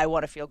 like, I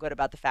want to feel good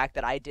about the fact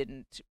that I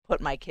didn't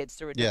put my kids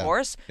through a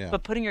divorce.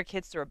 But putting your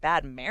kids through a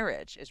bad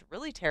marriage is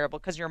really terrible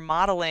because you're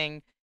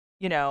modeling,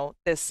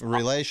 this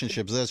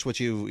relationships. That's what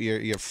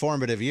your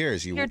formative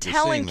years. You're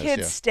telling this,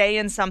 kids stay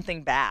in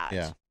something bad.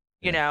 Yeah.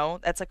 You know,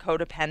 that's a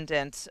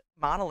codependent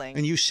modeling.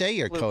 And you say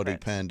you're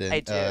blueprint. codependent. I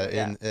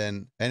do.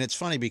 And it's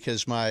funny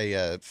because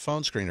my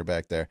phone screener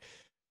back there,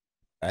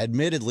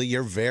 admittedly,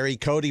 you're very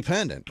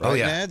codependent.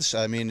 Right, Nads?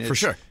 I mean, for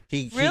sure.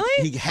 He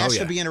really has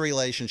to be in a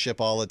relationship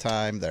all the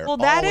time. They're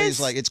that always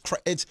is, like it's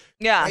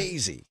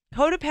crazy.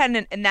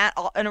 Codependent in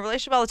a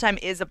relationship all the time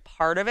is a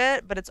part of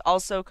it, but it's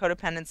also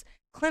codependence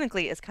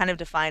clinically is kind of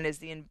defined as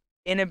the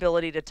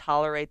inability to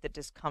tolerate the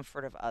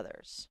discomfort of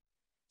others.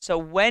 So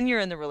when you're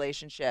in the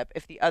relationship,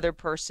 if the other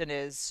person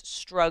is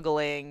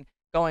struggling,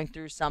 going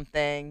through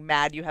something,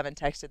 mad you haven't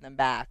texted them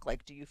back,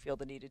 like, do you feel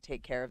the need to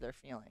take care of their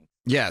feelings?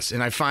 Yes,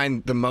 and I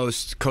find the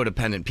most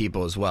codependent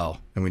people as well,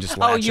 and we just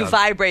you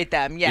vibrate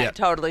them. Yeah,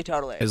 totally.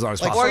 As long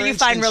as possible. Or you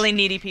find really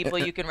needy people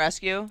you can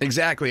rescue.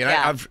 Exactly,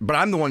 and but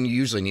I'm the one who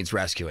usually needs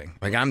rescuing.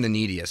 Like, I'm the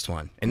neediest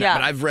one. But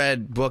I've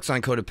read books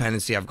on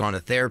codependency. I've gone to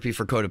therapy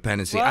for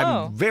codependency.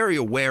 Whoa. I'm very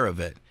aware of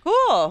it.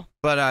 Cool.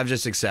 But I've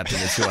just accepted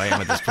it's who I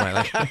am at this point.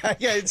 Like,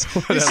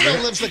 he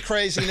still lives the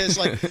craziness.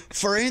 Like,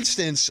 for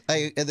instance,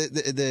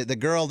 the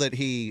girl that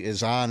he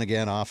is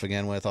off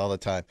again with all the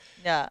time.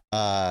 Yeah.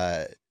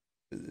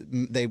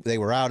 They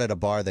were out at a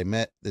bar. They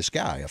met this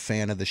guy, a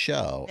fan of the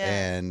show,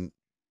 and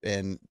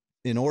in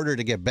order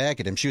to get back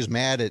at him, she was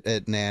mad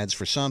at Nads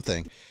for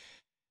something.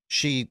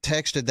 She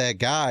texted that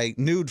guy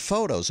nude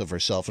photos of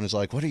herself and is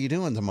like, "What are you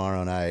doing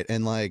tomorrow night?"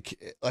 And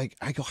like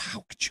I go,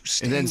 "How could you?"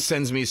 And then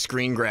sends me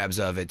screen grabs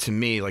of it to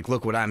me, like,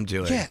 "Look what I'm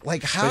doing." Yeah,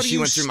 like how do she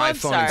you? went through my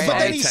phone. And but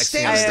then he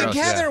stays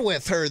together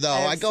with her, though.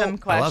 I go. Some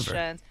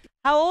questions.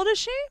 How old is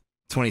she?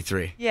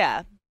 23.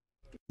 Yeah.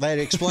 That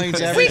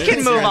explains everything. We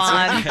can move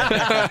on.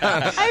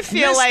 I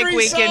feel like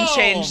we can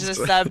change the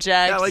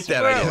subject. I like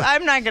that idea.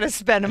 I'm not going to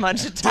spend a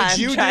bunch of time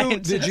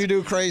Did you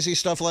do crazy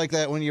stuff like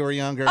that when you were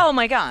younger? Oh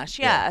my gosh,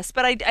 yes.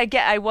 Yeah. But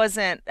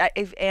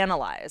I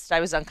analyzed.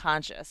 I was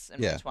unconscious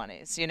in my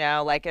 20s. You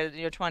know, like in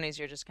your 20s,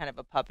 you're just kind of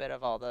a puppet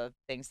of all the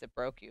things that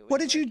broke you. What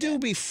did you do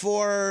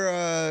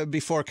before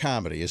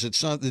comedy? Is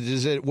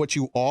it what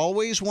you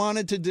always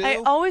wanted to do? I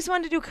always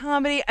wanted to do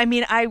comedy. I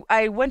mean,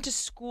 I went to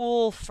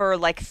school for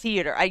like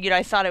theater.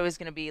 I thought I was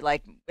going to be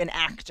like an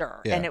actor,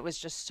 and it was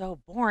just so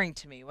boring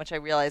to me, which I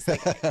realized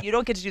like you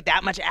don't get to do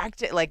that much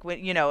acting, like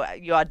when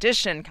you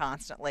audition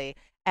constantly.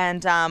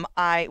 And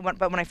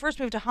but when I first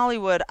moved to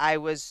Hollywood, I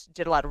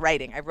did a lot of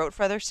writing. I wrote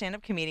for other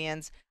stand-up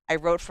comedians. I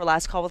wrote for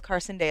Last Call with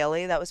Carson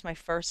Daly. That was my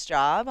first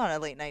job on a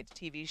late night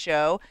TV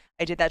show.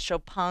 I did that show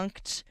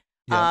Punked.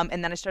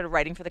 And then I started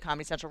writing for the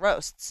Comedy Central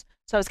roasts.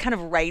 So I was kind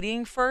of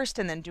writing first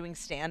and then doing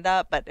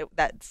stand-up, but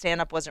that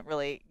stand-up wasn't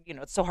really,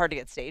 it's so hard to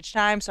get stage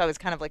time. So I was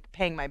kind of like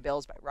paying my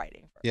bills by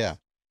writing first. Yeah.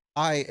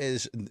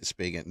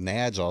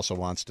 Nads also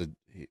wants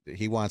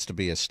to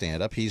be a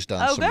stand-up. He's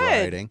done some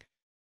writing.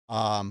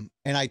 And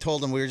I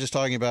told him, we were just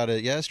talking about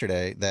it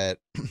yesterday, that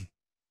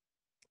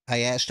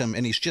I asked him,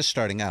 and he's just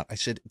starting out. I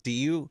said, do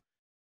you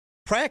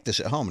practice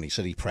at home? And he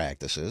said he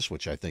practices,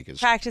 which I think is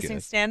practicing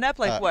stand-up,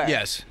 like what?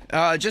 Yes,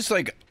 just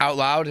like out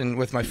loud and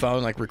with my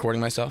phone, like recording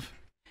myself.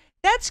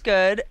 That's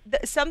good.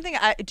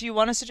 Do you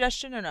want a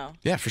suggestion or no?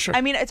 Yeah, for sure.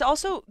 I mean, it's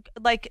also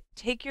like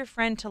take your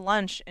friend to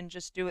lunch and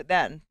just do it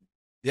then.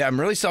 Yeah, I'm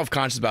really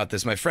self-conscious about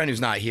this. My friend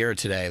who's not here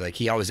today, like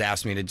he always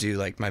asked me to do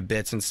like my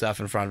bits and stuff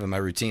in front of him, my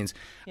routines.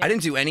 Yeah. I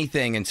didn't do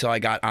anything until I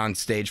got on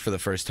stage for the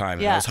first time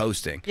and I was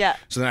hosting. Yeah.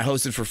 So then I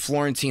hosted for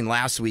Florentine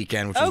last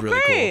weekend, which was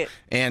really cool.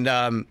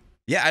 And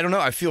yeah, I don't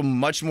know. I feel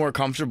much more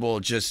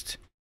comfortable just...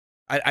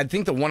 I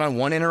think the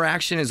one-on-one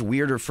interaction is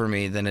weirder for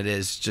me than it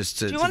is just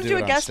to... Do you want to do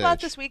a guest spot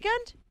this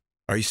weekend?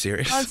 Are you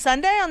serious? On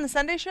the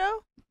Sunday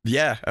show?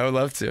 Yeah, I would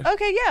love to.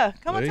 Okay, yeah.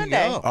 Come on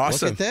Sunday.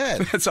 Awesome. Look at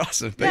that. That's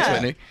awesome. Thanks,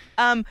 Whitney.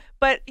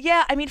 But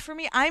yeah, I mean, for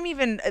me, I'm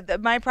even,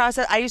 my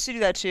process, I used to do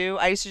that too.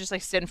 I used to just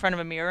like sit in front of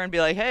a mirror and be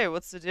like, hey,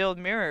 what's the deal with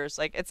mirrors?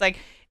 Like, it's like,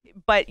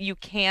 but you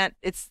can't,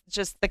 it's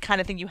just the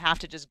kind of thing you have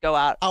to just go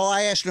out. Oh,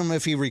 I asked him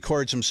if he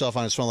records himself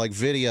on his phone, like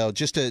video,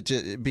 just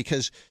to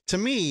because to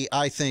me,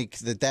 I think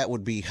that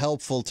would be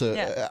helpful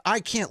to, I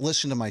can't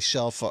listen to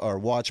myself or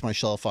watch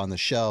myself on the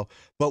show,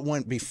 but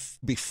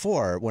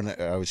before, when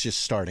I was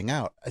just starting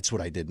out, it's what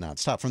I did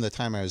nonstop. From the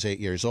time I was 8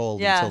 years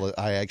old until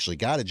I actually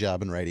got a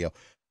job in radio,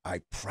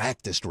 I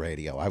practiced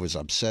radio. I was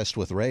obsessed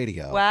with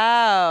radio.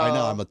 Wow. I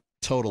know, I'm a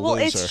total loser.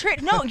 Well, it's true.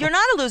 No, you're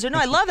not a loser. No,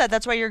 I love that.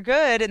 That's why you're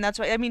good. And that's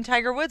why, I mean,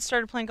 Tiger Woods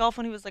started playing golf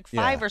when he was like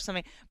 5 or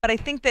something. But I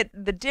think that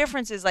the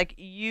difference is like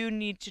you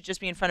need to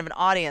just be in front of an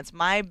audience.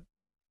 My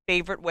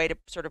favorite way to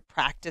sort of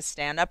practice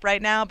stand-up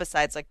right now,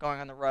 besides like going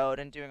on the road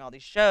and doing all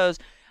these shows,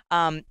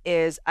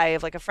 is I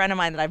have like a friend of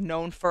mine that I've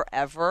known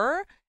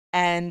forever.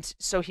 And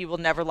so he will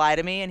never lie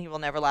to me, and he will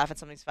never laugh at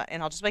something's fun.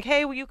 And I'll just be like,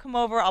 hey, will you come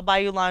over? I'll buy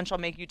you lunch. I'll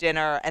make you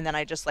dinner. And then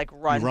I just like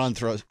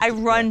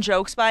run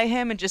jokes by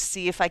him and just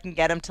see if I can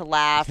get him to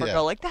laugh or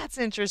go like, that's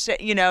interesting.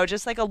 You know,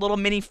 just like a little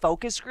mini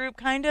focus group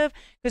kind of.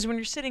 Because when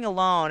you're sitting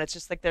alone, it's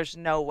just like there's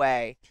no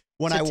way.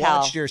 When I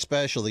watched your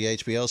special, the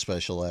HBO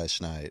special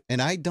last night,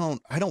 and I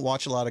don't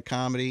watch a lot of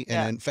comedy.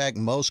 And in fact,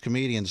 most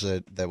comedians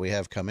that we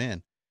have come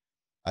in,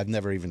 I've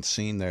never even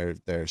seen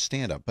their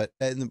stand-up. But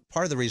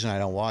part of the reason I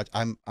don't watch,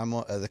 I'm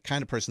the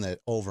kind of person that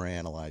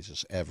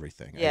overanalyzes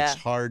everything. Yeah.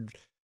 It's hard.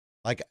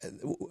 Like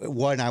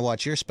when I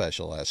watch your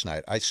special last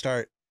night,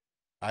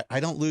 I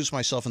don't lose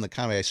myself in the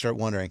comedy. I start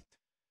wondering,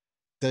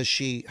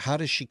 how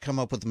does she come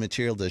up with the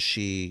material? Does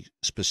she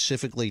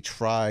specifically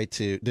try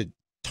to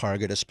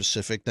target a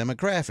specific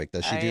demographic?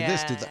 Does she do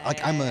this?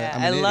 I'm an idiot.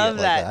 I love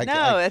that. Like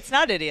no, it's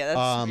not idiot.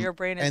 That's your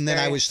brain is. And then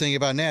I was thinking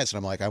about Nats, and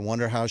I'm like, I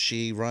wonder how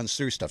she runs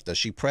through stuff. Does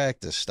she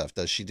practice stuff?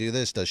 Does she do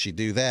this? Does she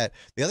do that?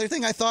 The other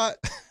thing I thought,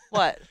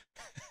 what?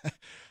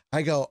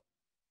 I go,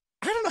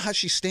 I don't know how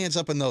she stands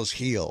up in those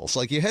heels.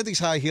 Like you had these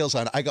high heels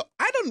on. I go,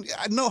 I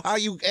don't know how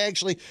you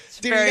actually.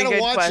 You're gonna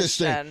watch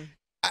question.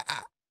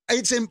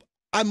 This thing.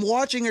 I'm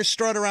watching her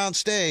strut around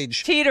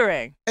stage,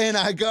 teetering, and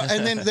I go,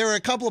 and then there are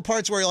a couple of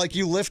parts where like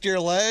you lift your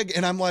leg,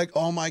 and I'm like,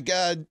 oh my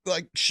god,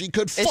 like she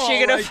could fall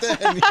right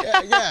then,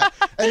 yeah.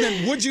 And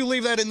then would you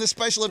leave that in the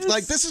special? If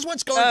like this is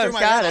what's going through my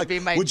head,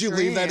 like, would you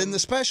leave that in the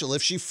special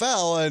if she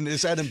fell? And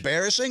is that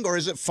embarrassing or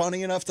is it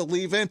funny enough to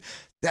leave in?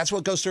 That's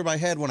what goes through my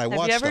head when I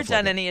watch. Have you ever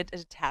done any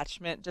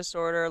attachment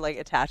disorder, like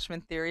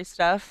attachment theory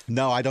stuff?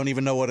 No, I don't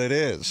even know what it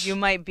is. You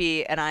might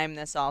be, and I'm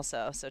this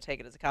also, so take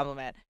it as a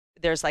compliment.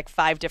 There's like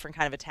 5 different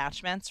kind of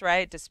attachments,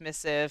 right?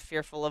 Dismissive,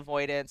 fearful,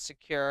 avoidant,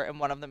 secure, and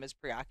one of them is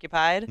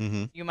preoccupied.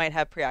 Mm-hmm. You might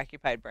have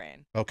preoccupied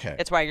brain. Okay.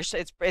 It's why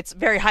it's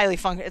very highly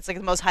it's like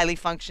the most highly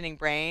functioning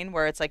brain,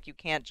 where it's like you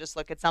can't just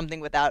look at something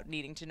without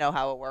needing to know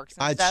how it works.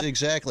 And That's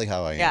exactly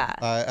how I am.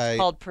 Yeah. It's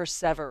called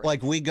perseverance.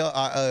 Like we go,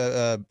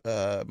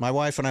 my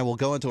wife and I will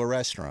go into a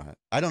restaurant.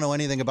 I don't know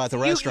anything about the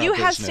restaurant You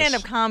have business.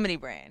 stand-up comedy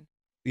brain.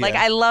 Yeah. Like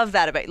I love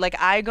that about like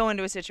I go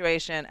into a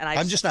situation and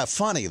I'm just not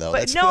funny though.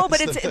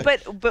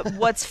 But but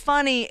what's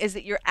funny is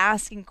that you're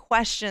asking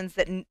questions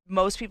that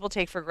most people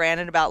take for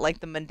granted about like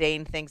the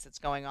mundane things that's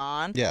going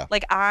on. Yeah.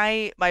 Like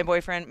my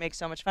boyfriend makes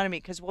so much fun of me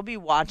because we'll be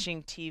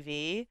watching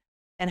TV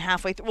and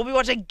halfway through we'll be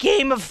watching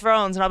Game of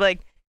Thrones and I'll be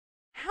like,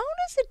 how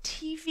does a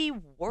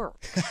TV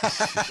work?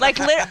 Like,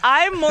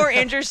 I'm more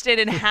interested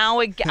in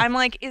how I'm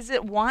like, is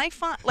it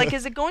Wi-Fi? Like,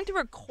 is it going to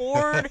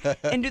record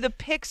and do the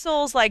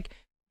pixels like?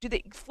 Do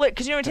they flip?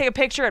 Because you know, when you take a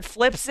picture, it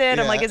flips it.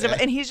 I'm like,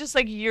 and he's just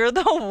like, you're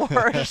the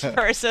worst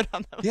person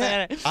on the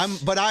planet.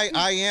 But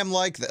I am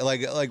like that.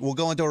 Like we'll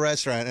go into a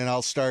restaurant and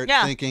I'll start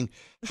thinking,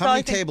 how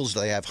many tables do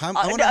they have? I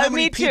wonder how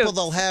many people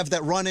they'll have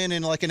that run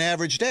in like an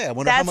average day. I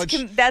wonder how much.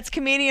 That's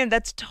comedian.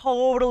 That's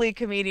totally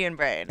comedian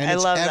brain. And I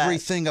love that.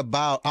 Everything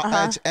about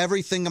it's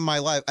everything in my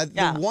life.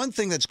 The one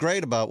thing that's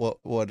great about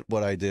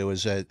what I do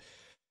is that.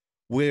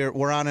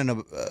 We're on in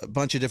a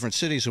bunch of different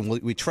cities and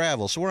we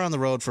travel. So we're on the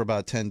road for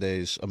about 10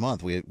 days a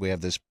month. We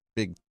have this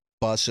big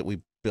bus that we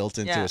built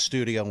into a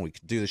studio and we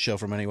can do the show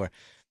from anywhere.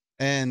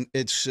 And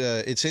it's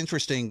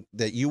interesting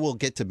that you will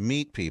get to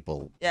meet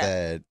people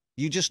that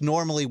you just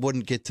normally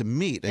wouldn't get to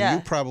meet. And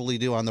you probably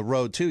do on the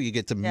road too. You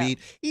get to meet,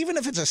 even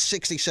if it's a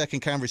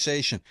 60-second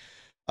conversation.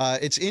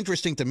 It's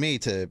interesting to me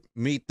to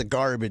meet the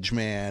garbage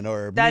man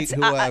or meet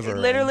whoever.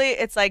 Literally,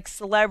 it's like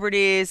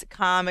celebrities,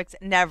 comics,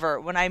 never.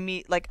 When I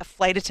meet like a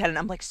flight attendant,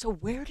 I'm like, so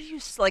where do you,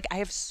 like, I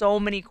have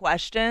so many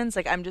questions.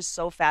 Like, I'm just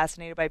so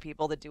fascinated by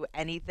people that do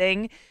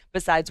anything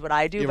besides what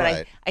I do.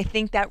 I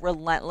think that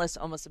relentless,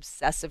 almost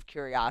obsessive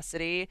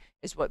curiosity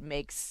is what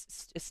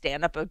makes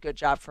stand-up a good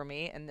job for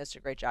me and this a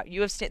great job.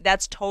 You have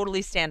that's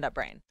totally stand-up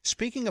brain.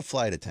 Speaking of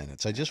flight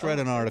attendants, I just read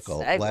an article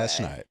last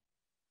night.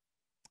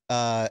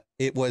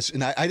 It was,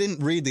 and I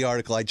didn't read the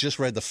article. I just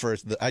read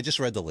I just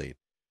read the lead.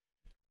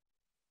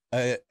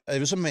 It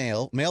was a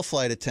male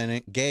flight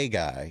attendant, gay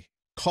guy,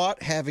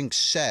 caught having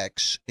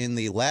sex in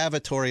the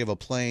lavatory of a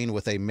plane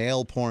with a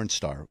male porn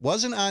star.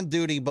 Wasn't on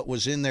duty, but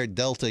was in their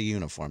Delta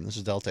uniform. This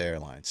is Delta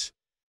Airlines.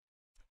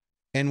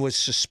 And was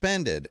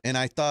suspended. And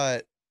I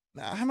thought,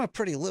 I'm a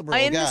pretty liberal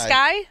guy. In the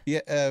sky?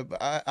 Yeah,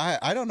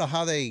 I don't know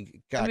how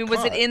they got caught.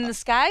 Was it in the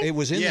sky? It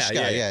was in the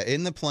sky,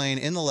 in the plane,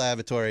 in the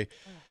lavatory.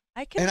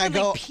 I can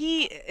hardly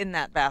pee in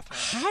that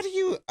bathroom. How do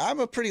you?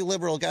 I'm a pretty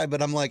liberal guy,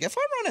 but I'm like, if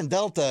I'm running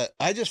Delta,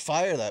 I just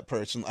fire that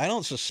person. I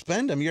don't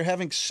suspend him. You're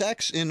having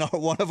sex in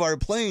one of our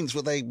planes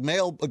with a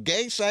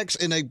gay sex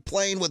in a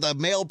plane with a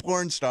male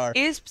porn star.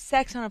 Is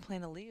sex on a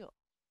plane illegal?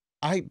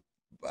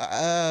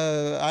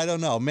 I don't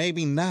know.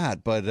 Maybe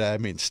not, but I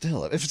mean,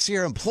 still, if it's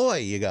your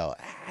employee, you go,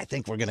 I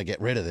think we're going to get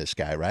rid of this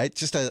guy, right?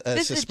 Just a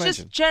suspension. Is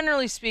just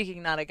generally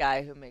speaking, not a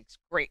guy who makes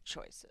great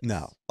choices.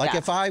 No. Like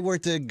if I were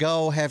to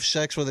go have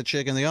sex with a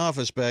chick in the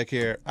office back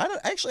here, I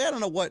don't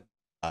know what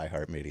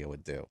iHeartMedia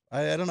would do.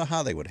 I don't know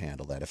how they would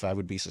handle that. If I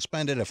would be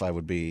suspended, if I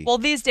would be. Well,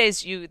 these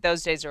days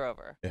those days are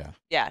over. Yeah.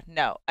 Yeah.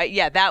 No.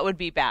 Yeah, that would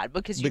be bad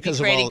because you'd be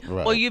creating.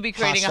 Right. Well, you'd be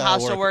creating a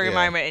hostile work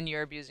environment, and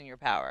you're abusing your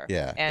power.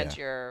 Yeah. And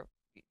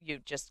you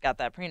just got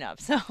that prenup.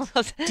 So.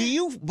 Do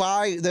you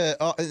buy the?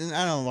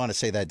 I don't want to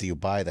say that. Do you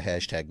buy the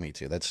hashtag Me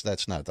Too?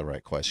 That's not the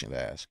right question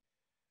to ask.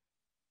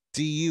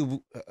 Do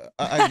you?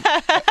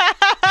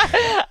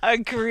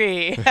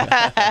 Agree.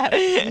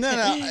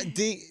 No.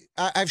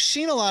 I've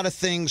seen a lot of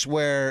things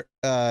where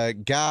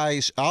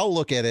guys. I'll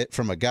look at it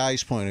from a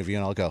guy's point of view,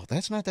 and I'll go,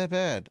 "That's not that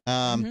bad."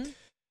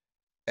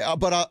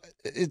 But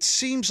it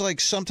seems like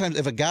sometimes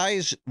if a guy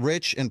is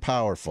rich and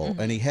powerful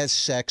and he has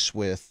sex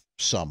with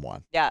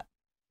someone,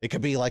 it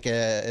could be like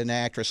an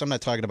actress. I'm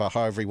not talking about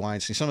Harvey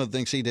Weinstein. Some of the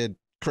things he did,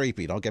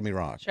 creepy. Don't get me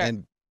wrong,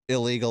 and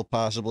illegal,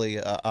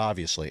 possibly,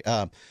 obviously.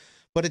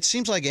 But it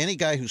seems like any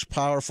guy who's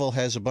powerful,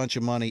 has a bunch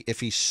of money, if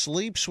he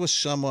sleeps with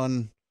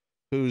someone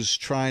who's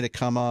trying to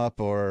come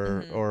up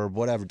or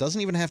whatever,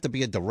 doesn't even have to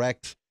be a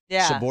direct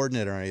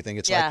subordinate or anything.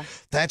 It's like,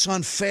 that's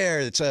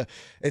unfair.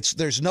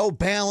 There's no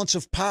balance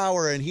of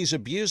power, and he's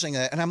abusing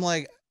that. And I'm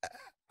like,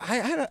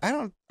 I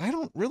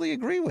don't really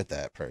agree with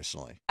that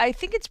personally. I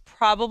think it's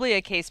probably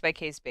a case by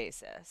case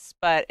basis.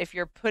 But if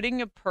you're putting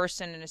a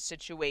person in a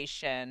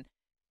situation,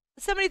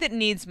 somebody that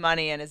needs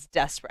money and is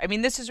desperate. I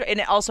mean,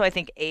 and also I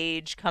think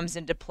age comes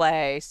into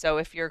play. So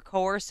if you're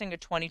coercing a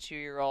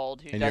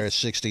 22-year-old you're a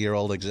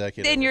 60-year-old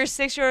executive, then you're a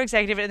 60-year-old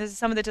executive, and this is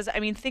someone that does. I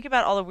mean, think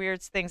about all the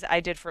weird things I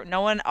did for.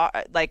 No one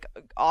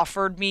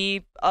offered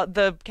me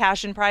the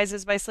cash and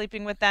prizes by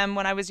sleeping with them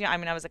when I was young. I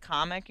mean, I was a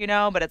comic,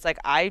 but it's like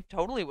I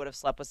totally would have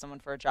slept with someone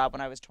for a job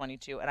when I was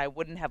 22, and I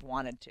wouldn't have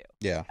wanted to.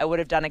 Yeah, I would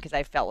have done it because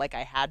I felt like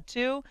I had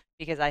to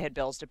because I had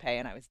bills to pay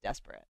and I was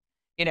desperate.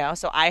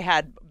 So I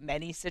had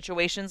many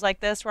situations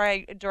like this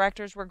where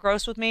directors were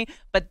gross with me,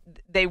 but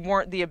they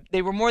were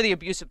more the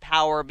abuse of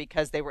power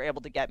because they were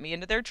able to get me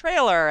into their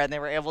trailer and they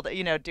were able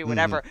to, do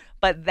whatever.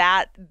 But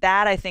that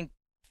I think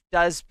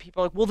does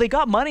people like, well, they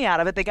got money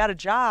out of it. They got a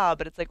job.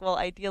 But it's like, well,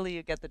 ideally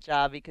you get the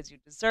job because you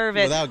deserve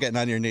it. Without getting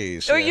on your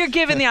knees. Or you're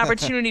given the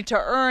opportunity to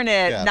earn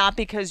it, not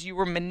because you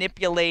were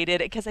manipulated.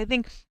 Because I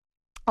think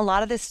a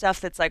lot of this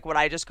stuff that's like what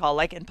I just call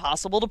like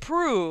impossible to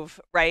prove,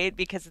 right?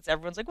 Because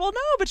everyone's like, well,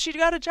 no, but she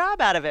got a job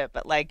out of it.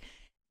 But like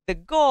the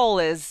goal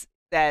is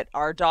that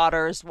our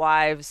daughters,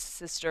 wives,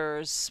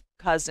 sisters,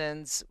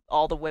 cousins,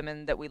 all the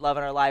women that we love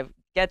in our life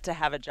get to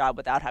have a job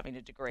without having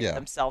to degrade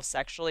themselves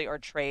sexually or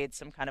trade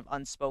some kind of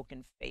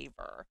unspoken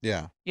favor.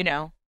 Yeah.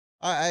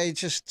 I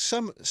just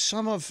some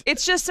of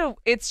it's just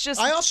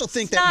I also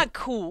think it's not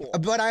cool.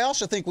 But I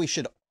also think we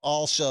should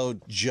also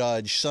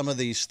judge some of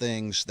these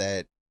things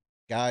that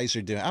guys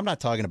are doing. I'm not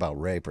talking about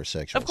rape or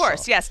sexual assault. Of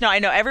course, yes. No, I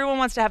know. Everyone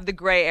wants to have the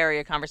gray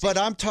area conversation.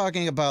 But I'm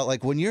talking about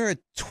like when you're a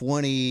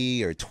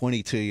 20 or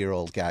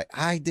 22-year-old guy,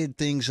 I did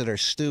things that are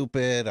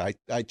stupid.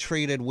 I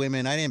treated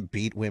women. I didn't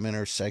beat women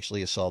or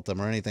sexually assault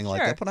them or anything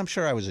like that. But I'm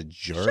sure I was a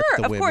jerk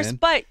to women. Of course.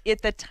 But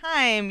at the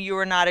time, you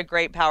were not a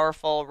great,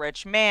 powerful,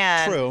 rich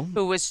man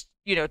who was,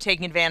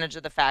 taking advantage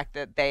of the fact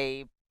that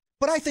they...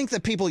 But I think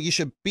that you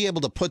should be able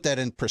to put that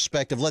in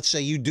perspective. Let's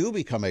say you do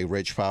become a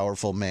rich,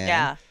 powerful man.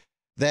 Yeah.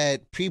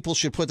 That people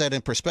should put that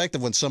in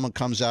perspective when someone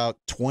comes out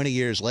 20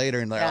 years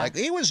later and they're like,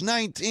 he was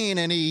 19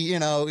 and he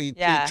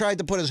tried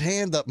to put his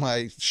hand up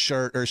my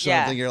shirt or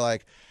something. You're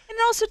like, and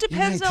it also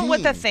depends on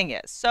what the thing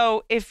is.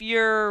 So if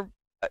you're,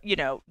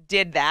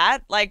 did that,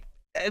 like,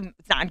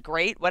 it's not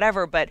great,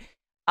 whatever, but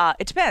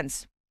it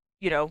depends,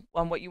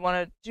 on what you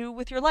want to do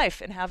with your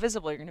life and how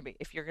visible you're going to be.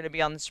 If you're going to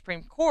be on the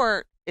Supreme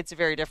Court, it's a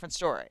very different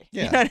story.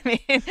 Yeah. You know what I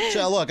mean?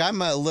 So look,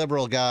 I'm a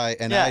liberal guy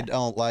and I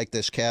don't like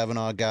this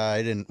Kavanaugh guy.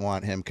 I didn't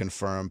want him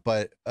confirmed,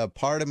 but a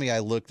part of me, I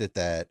looked at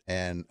that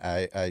and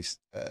I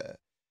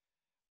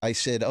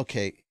said,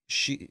 okay,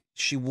 she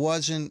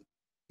wasn't,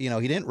 he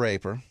didn't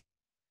rape her.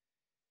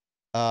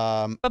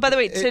 But by the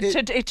way,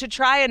 to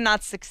try and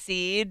not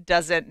succeed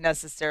doesn't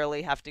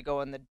necessarily have to go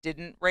in the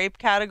didn't rape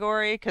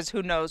category because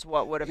who knows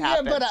what would have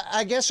happened. Yeah, but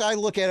I guess I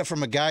look at it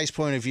from a guy's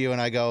point of view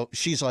and I go,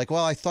 she's like,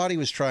 well, I thought he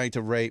was trying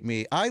to rape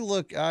me. I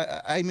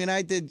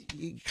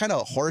did kind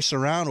of horse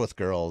around with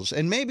girls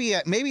and maybe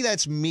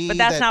that's me. But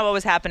that's not what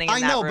was happening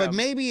in that room. But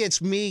maybe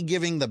it's me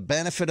giving the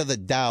benefit of the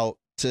doubt.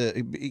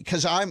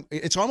 Because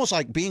it's almost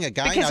like being a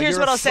guy because now. Here's you're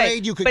what I'll afraid say.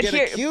 You could get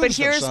accused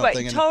of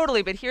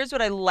something. But here's what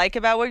I like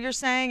about what you're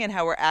saying and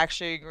how we're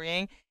actually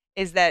agreeing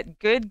is that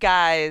good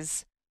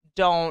guys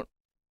don't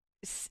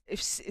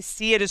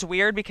see it as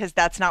weird because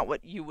that's not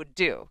what you would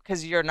do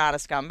because you're not a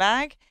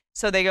scumbag.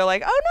 So they go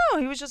like, oh no,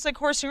 he was just like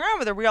horsing around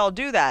with her. We all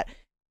do that.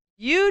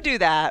 You do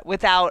that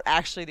without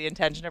actually the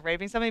intention of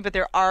raping somebody, but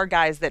there are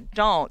guys that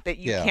don't, that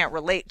you can't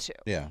relate to.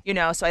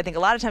 Yeah. So I think a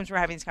lot of times we're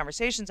having these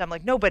conversations, I'm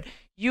like, no, but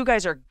you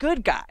guys are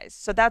good guys.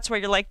 So that's where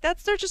you're like,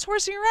 they're just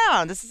horsing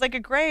around. This is like a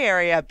gray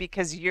area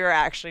because you're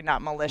actually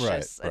not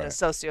malicious and a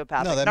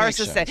sociopathic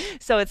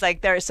narcissist. So it's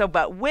like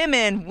but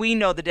women, we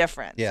know the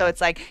difference. Yeah. So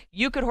it's like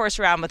you could horse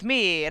around with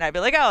me and I'd be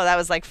like, oh, that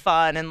was like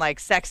fun and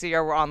like sexy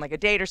or we're on like a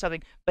date or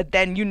something. But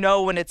then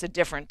when it's a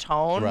different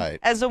tone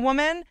as a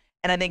woman.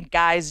 And I think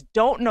guys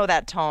don't know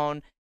that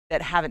tone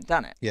that haven't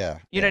done it. Yeah.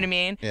 You know what I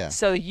mean? Yeah.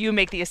 So you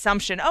make the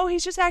assumption, oh,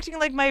 he's just acting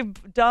like my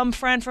dumb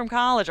friend from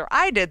college, or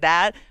I did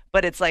that.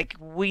 But it's like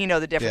we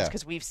know the difference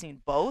because we've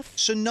seen both.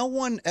 So no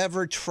one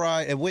ever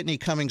tried, and Whitney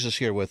Cummings is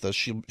here with us.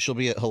 She'll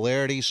be at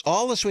Hilarities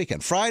all this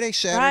weekend, Friday,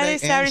 Saturday,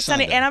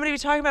 Sunday. And I'm going to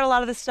be talking about a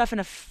lot of this stuff in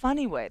a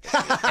funny way this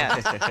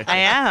weekend. I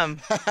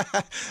am.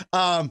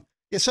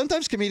 Yeah,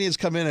 sometimes comedians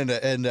come in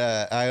and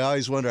I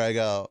always wonder, I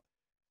go,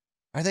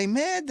 are they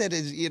mad that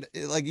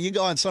like you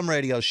go on some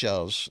radio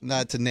shows,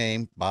 not to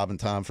name Bob and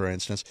Tom, for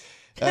instance,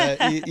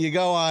 you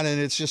go on and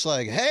it's just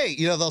like, hey,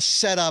 they'll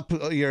set up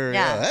your,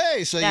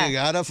 hey, so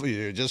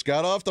you just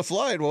got off the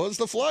flight. What was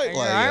the flight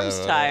like? Your arm's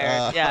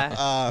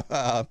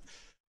tired.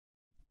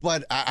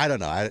 But I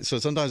don't know. So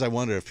sometimes I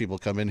wonder if people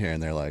come in here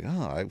and they're like,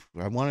 oh,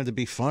 I wanted to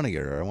be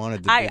funnier. Or I wanted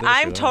to do this.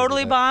 I'm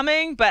totally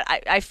bombing, but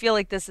I feel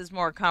like this is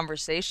more a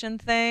conversation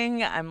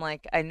thing. I'm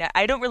like,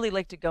 I don't really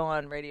like to go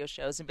on radio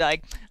shows and be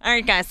like, all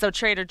right, guys, so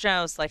Trader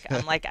Joe's. Like,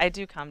 I'm like, I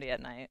do comedy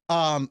at night.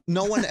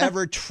 No one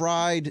ever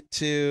tried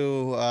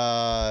to,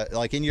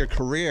 like in your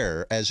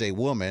career as a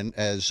woman,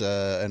 as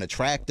an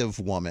attractive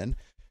woman,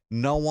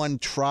 no one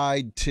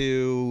tried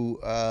to...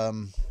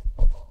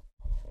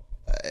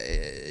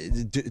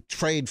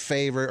 trade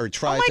favor or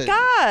try to... Oh my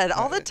God,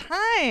 all the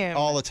time.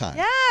 All the time.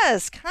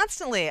 Yes,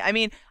 constantly. I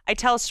mean, I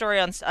tell a story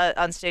on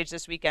stage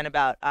this weekend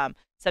about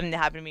something that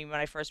happened to me when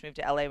I first moved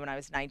to LA when I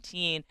was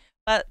 19.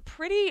 But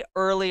pretty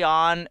early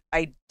on,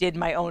 I did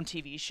my own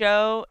TV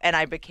show and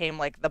I became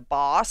like the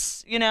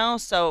boss,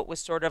 So it was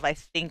sort of, I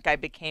think I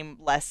became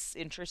less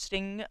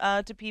interesting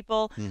to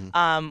people.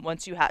 Mm-hmm.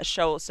 Once you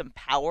show some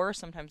power,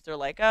 sometimes they're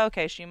like, oh,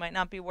 okay, she might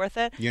not be worth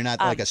it. You're not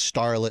like a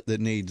starlet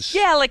that needs...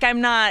 Yeah, like I'm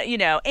not,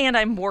 and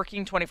I'm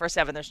working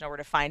 24/7. There's nowhere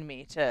to find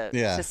me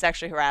to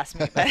sexually harass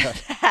me. But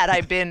had I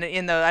been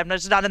I'm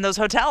just not in those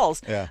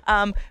hotels. Yeah.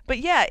 But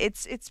yeah,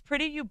 it's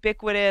pretty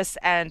ubiquitous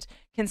and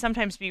can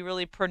sometimes be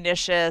really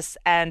pernicious.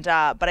 And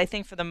but I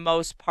think for the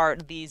most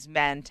part, these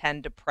men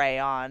tend to prey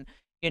on,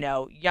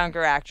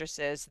 younger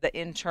actresses, the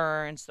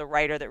interns, the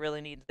writer that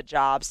really needs the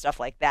job, stuff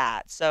like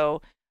that.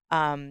 So,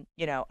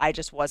 I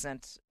just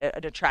wasn't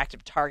an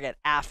attractive target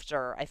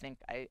after I think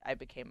I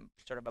became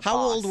sort of a boss. How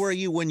old were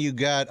you when you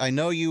got, I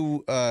know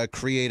you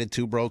created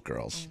Two Broke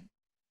Girls.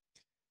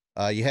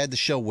 Mm-hmm. You had the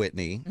show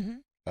Whitney.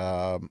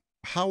 Mm-hmm.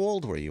 How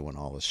old were you when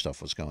all this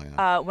stuff was going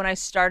on? When I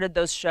started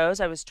those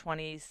shows, I was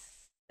 27,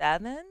 I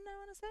want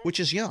to say. Which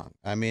is young.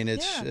 I mean,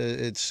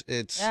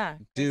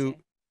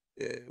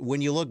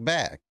 when you look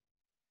back,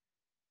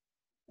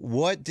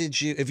 what did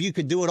you, if you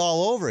could do it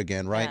all over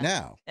again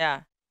now?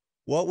 Yeah.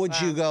 What would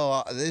you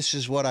go, this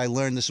is what I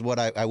learned, this is what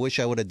I wish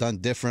I would have done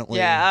differently?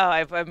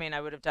 Yeah, I mean,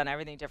 I would have done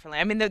everything differently.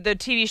 I mean, the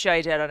TV show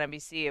I did on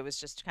NBC, it was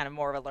just kind of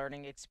more of a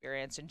learning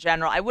experience in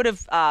general. I would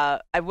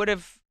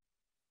have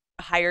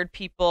hired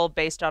people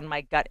based on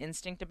my gut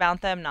instinct about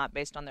them, not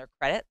based on their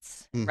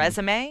credits,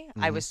 resume.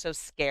 Mm-hmm. I was so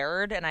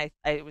scared, and I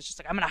was just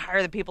like, I'm going to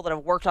hire the people that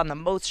have worked on the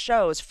most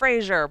shows,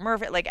 Frasier,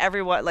 Murphy, like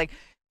everyone, like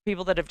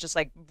people that have just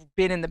like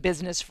been in the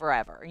business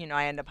forever.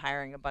 I end up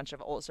hiring a bunch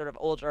of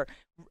older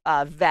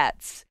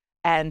vets.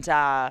 And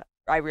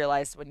I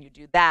realized when you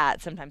do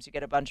that, sometimes you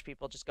get a bunch of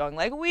people just going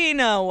like, we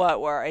know what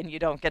we're, and you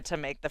don't get to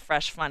make the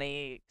fresh,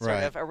 funny,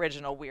 sort of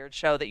original, weird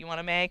show that you want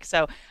to make.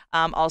 So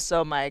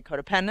also my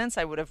codependence,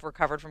 I would have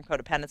recovered from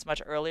codependence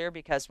much earlier,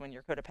 because when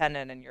you're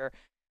codependent and you're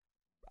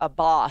a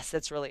boss,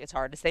 it's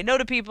hard to say no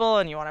to people,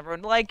 and you want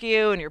everyone to like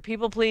you, and you're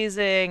people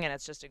pleasing, and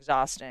it's just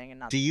exhausting.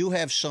 And do you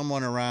have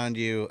someone around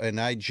you,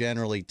 and I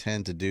generally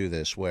tend to do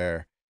this,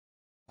 where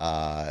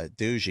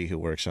Doogie, who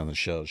works on the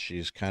show,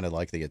 she's kind of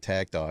like the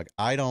attack dog.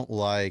 I don't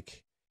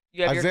like...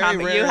 You have your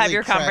confrontation you have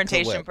your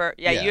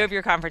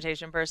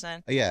confrontation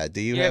person. Yeah,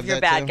 do you have your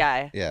bad too?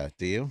 Guy? Yeah,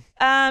 do you?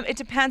 It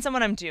depends on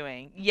what I'm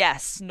doing.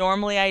 Yes,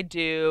 normally I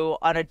do.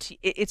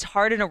 It's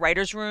hard in a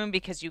writer's room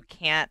because you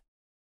can't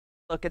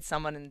look at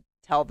someone and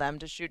tell them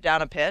to shoot down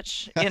a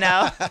pitch,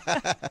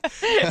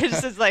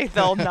 It's just like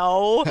they'll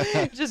know.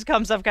 It just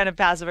comes off kind of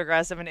passive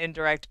aggressive and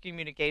indirect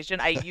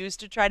communication. I used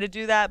to try to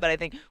do that, but I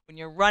think when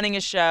you're running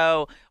a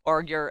show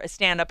or you're a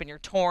stand-up and you're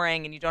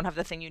touring and you don't have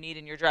the thing you need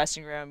in your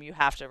dressing room, you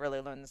have to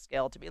really learn the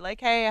skill to be like,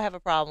 hey, I have a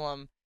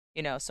problem,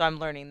 So I'm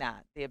learning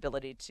that, the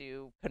ability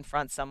to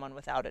confront someone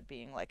without it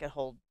being like a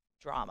whole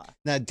drama.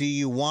 Now,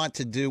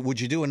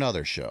 would you do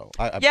another show?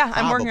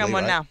 I'm working on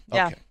one now.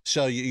 Yeah. Okay.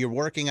 So you're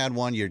working on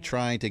one, you're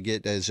trying to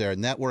get, is there a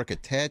network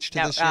attached to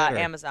this yet?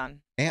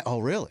 Amazon. Oh,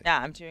 really? Yeah,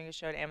 I'm doing a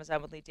show at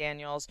Amazon with Lee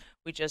Daniels.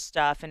 We just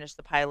finished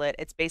the pilot.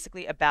 It's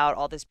basically about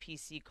all this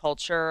PC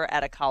culture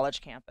at a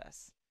college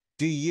campus.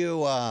 Do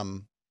you,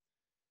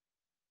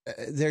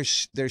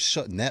 there's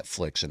so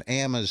Netflix and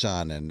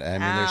Amazon, and I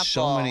mean, Apple, there's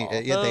so many,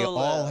 Hulu,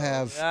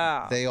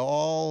 they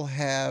all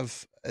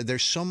have,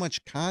 there's so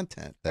much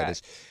content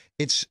that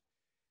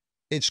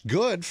it's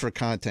good for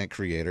content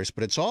creators,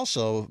 but it's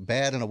also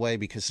bad in a way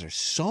because there's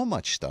so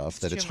much stuff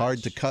that it's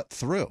hard to cut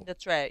through.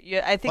 That's right.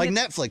 I think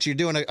Netflix, you're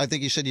doing. I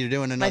think you said you're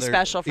doing another my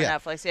special for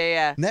Netflix.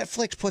 Yeah.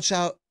 Netflix puts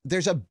out.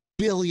 There's 1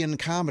 billion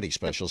comedy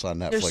specials on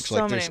Netflix. There's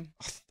so many.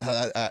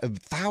 There's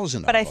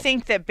 1,000 But of I them.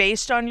 think that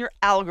based on your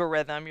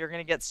algorithm, you're going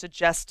to get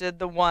suggested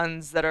the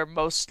ones that are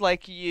most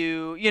like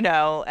you,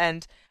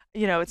 and,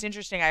 it's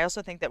interesting. I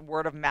also think that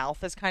word of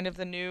mouth is kind of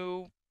the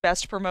new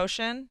best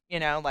promotion.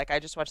 Like I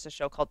just watched a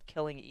show called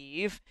Killing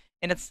Eve,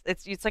 and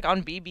it's like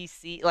on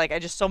BBC. Like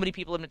so many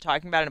people have been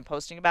talking about it and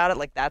posting about it.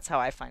 Like that's how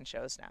I find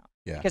shows now.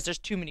 Yeah. Because there's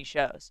too many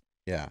shows.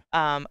 Yeah.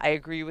 I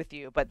agree with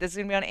you, but this is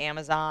going to be on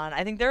Amazon.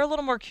 I think they're a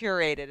little more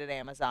curated at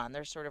Amazon.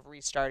 They're sort of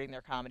restarting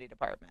their comedy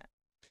department.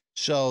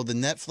 So the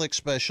Netflix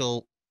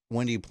special,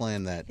 when do you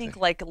plan that? I think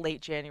like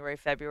late January,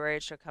 February.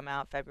 It should come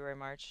out February,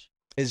 March.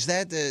 Are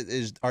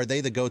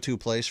they the go-to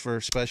place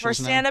for specials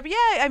for stand-up? Yeah,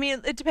 I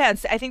mean, it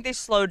depends. I think they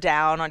slowed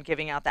down on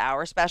giving out the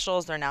hour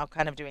specials. They're now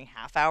kind of doing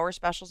half-hour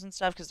specials and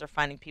stuff because they're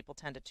finding people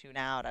tend to tune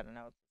out. I don't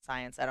know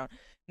science. I don't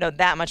know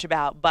that much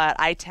about, but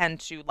I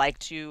tend to like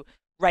to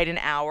write an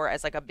hour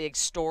as like a big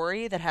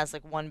story that has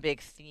like one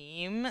big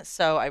theme.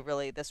 So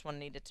this one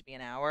needed to be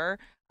an hour.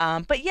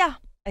 But yeah,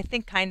 I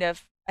think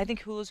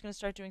Hulu's going to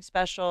start doing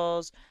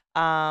specials,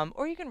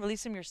 or you can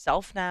release them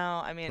yourself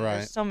now. I mean,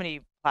 there's so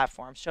many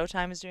platforms.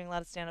 Showtime is doing a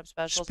lot of stand-up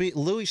specials.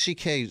 Louis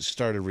C.K.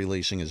 started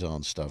releasing his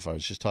own stuff. I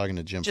was just talking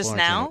to Jim. Just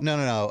Florentine. now?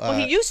 No. Well,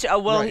 he used to.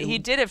 Right. He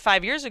did it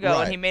 5 years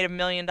ago, and he made $1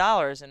 million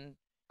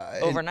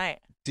overnight.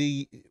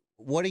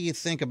 What do you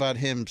think about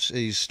him?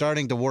 He's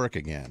starting to work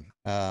again.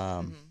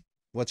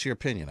 What's your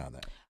opinion on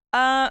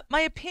that?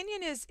 My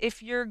opinion is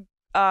if you're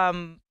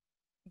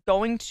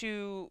going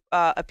to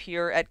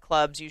appear at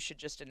clubs, you should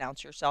just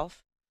announce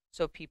yourself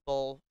so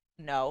people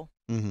know.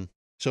 Mm-hmm.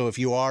 So if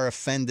you are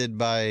offended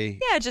by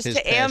just his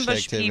to past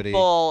ambush activity,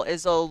 people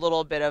is a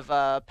little bit of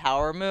a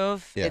power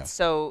move. Yeah. It's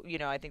so,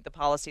 I think the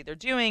policy they're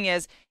doing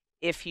is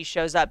if he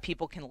shows up,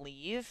 people can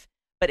leave.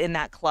 But in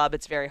that club,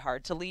 it's very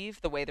hard to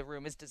leave the way the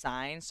room is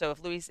designed. So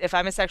if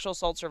I'm a sexual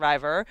assault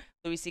survivor,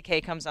 Louis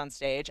C.K. comes on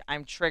stage,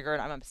 I'm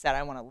triggered, I'm upset,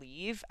 I want to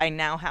leave. I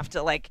now have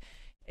to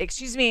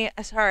excuse me,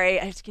 sorry,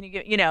 can you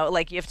get, you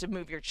have to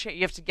move your chair,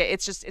 you have to get,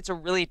 it's a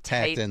really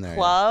tight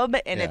club,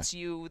 and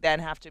you then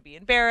have to be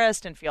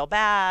embarrassed and feel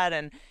bad,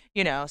 and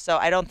so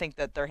I don't think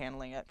that they're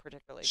handling it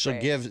particularly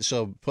great.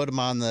 So put them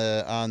on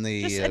the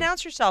just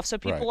announce yourself so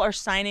people are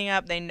signing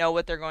up, they know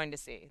what they're going to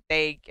see.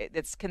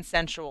 It's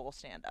consensual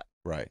stand up.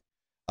 Right.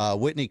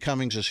 Whitney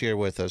Cummings is here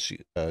with us.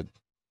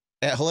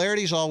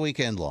 Hilarities all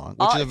weekend long,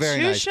 which is a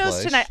very nice place. 2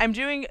 shows tonight. I'm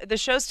doing the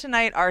shows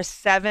tonight are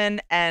 7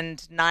 and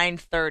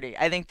 9:30.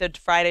 I think the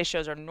Friday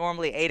shows are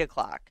normally 8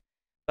 o'clock,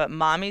 but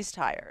Mommy's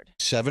tired.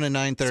 7 and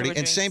 9:30,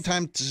 and same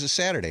time to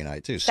Saturday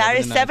night too.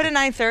 Saturday 7 and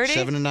 9:30.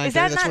 7 and 9:30. Is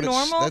that not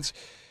normal?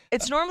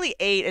 It's normally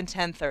 8 and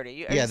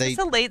 10:30. It's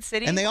a late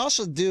city. And they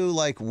also do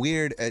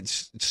weird.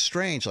 It's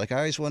strange. I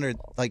always wondered,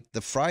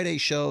 the Friday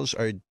shows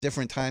are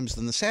different times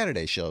than the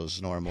Saturday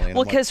shows normally.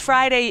 Well, because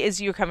Friday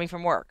is you're coming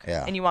from work,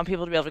 yeah, and you want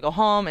people to be able to go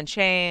home and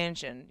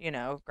change and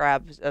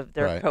grab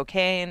their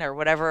cocaine or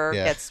whatever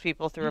gets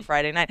people through a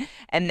Friday night.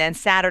 And then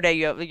Saturday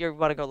you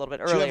want to go a little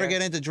bit earlier. Do you ever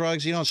get into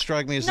drugs? You don't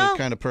strike me as the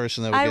kind of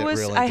person that would get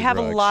real into I have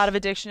drugs. A lot of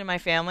addiction in my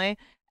family.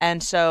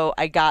 And so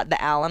I got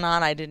the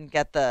Al-Anon. I didn't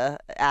get the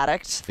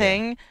addict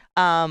thing.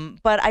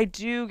 But I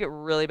do get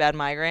really bad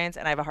migraines,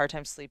 and I have a hard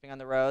time sleeping on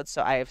the road.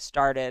 So I have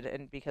started,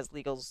 and because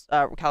legals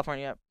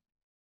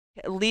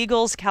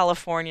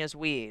California's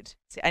weed.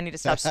 See, I need to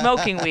stop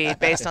smoking weed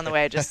based on the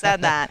way I just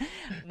said that.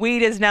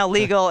 Weed is now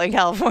legal in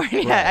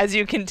California, as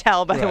you can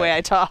tell by the way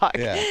I talk.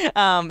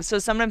 Yeah. So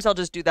sometimes I'll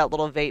just do that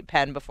little vape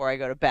pen before I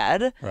go to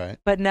bed. Right.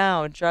 But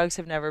no, drugs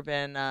have never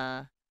been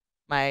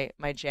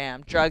my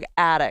jam. Drug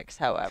addicts,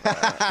 however,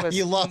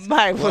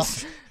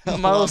 was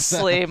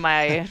mostly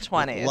my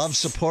 20s. Love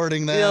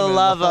supporting them. You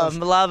love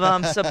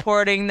them,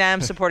 supporting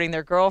them, supporting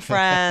their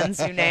girlfriends,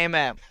 you name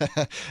it.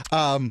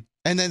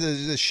 And then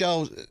the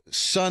show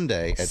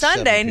Sunday at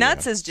Sunday, 7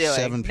 Nuts is doing.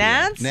 7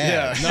 p.m. Nats?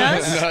 Yeah,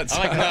 Nuts.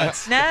 I like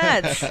Nuts.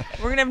 Nuts.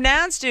 We're going to have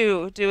Nats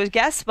do a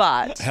guest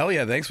spot. Hell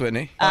yeah, thanks,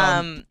 Whitney.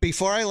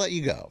 Before I let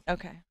you go.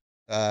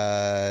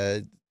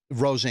 Okay.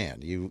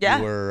 Roseanne, you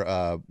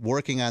were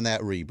working on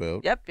that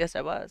reboot. Yep, yes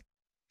I was.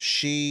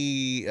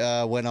 She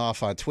went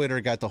off on Twitter,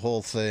 got the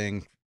whole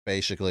thing.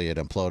 Basically, it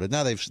imploded.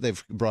 Now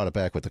they've brought it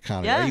back with the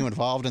counter. Yeah. Are you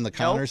involved in the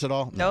counters at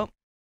all? Nope.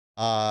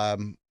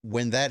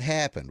 When that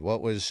happened,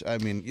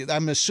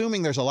 I'm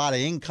assuming there's a lot of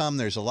income.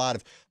 There's a lot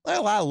of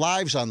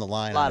lives on the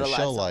line on a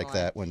show like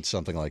that when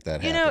something like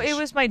that happens. It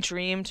was my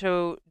dream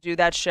to do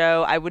that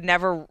show. I would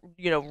never,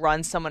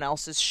 run someone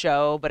else's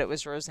show, but it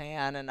was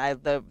Roseanne, and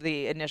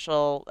the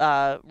initial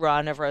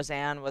run of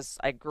Roseanne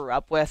I grew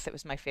up with. It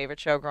was my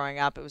favorite show growing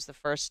up. It was the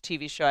first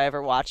TV show I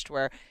ever watched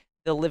where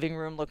the living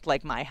room looked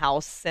like my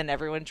house and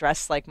everyone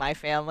dressed like my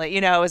family.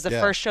 It was the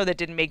first show that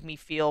didn't make me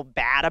feel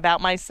bad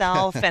about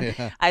myself. And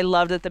I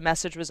loved that the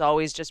message was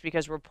always just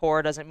because we're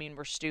poor doesn't mean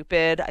we're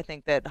stupid. I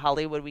think that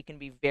Hollywood, we can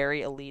be very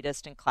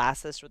elitist and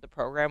classist with the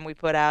program we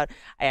put out.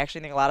 I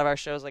actually think a lot of our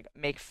shows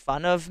make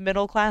fun of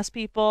middle class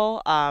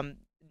people.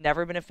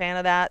 never been a fan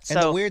of that.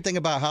 And the weird thing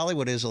about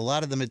Hollywood is a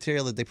lot of the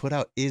material that they put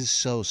out is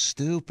so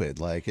stupid.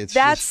 Like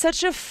that's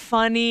such a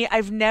funny.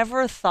 I've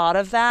never thought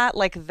of that.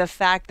 Like the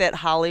fact that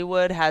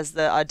Hollywood has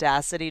the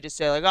audacity to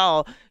say like,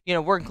 oh,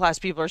 working class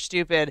people are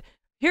stupid.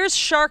 Here's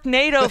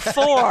Sharknado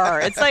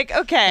 4. It's like,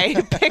 okay,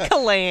 pick a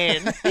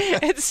lane.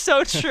 It's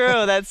so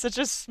true. That's such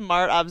a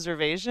smart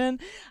observation.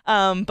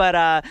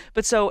 But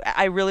so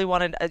I really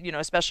wanted,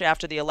 especially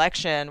after the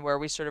election where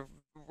we sort of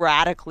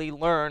radically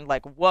learned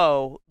like,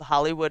 whoa,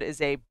 Hollywood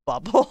is a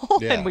bubble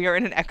and we are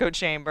in an echo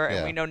chamber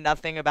and we know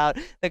nothing about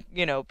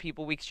the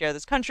people we share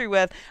this country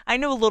with. I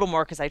know a little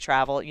more because I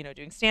travel,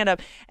 doing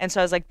stand-up. And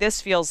so I was like, this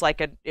feels like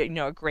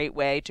a great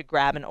way to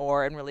grab an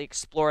oar and really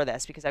explore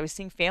this, because I was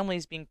seeing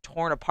families being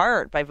torn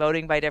apart by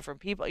voting by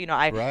different people.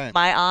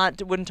 My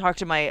aunt wouldn't talk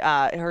to my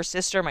her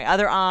sister, my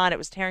other aunt. It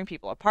was tearing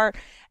people apart.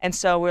 And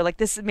so we're like,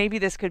 maybe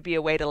this could be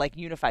a way to like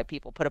unify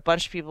people, put a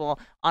bunch of people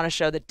on a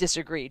show that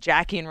disagree.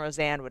 Jackie and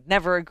Roseanne would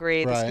never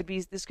agree. Right.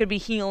 This could be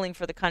healing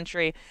for the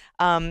country.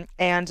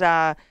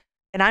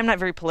 And I'm not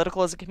very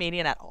political as a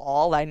comedian at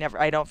all.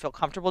 I don't feel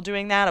comfortable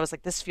doing that. I was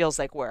like, this feels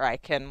like where I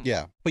can.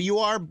 Yeah, but you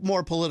are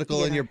more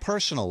political in your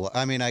personal.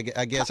 I mean, I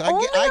guess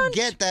I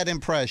get that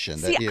impression.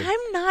 See,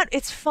 I'm not.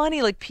 It's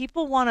funny. Like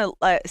people want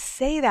to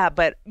say that,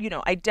 but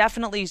I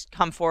definitely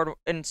come forward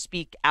and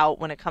speak out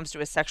when it comes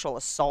to a sexual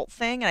assault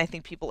thing, and I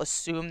think people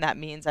assume that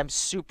means I'm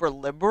super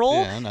liberal.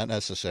 Yeah, not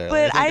necessarily.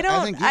 But I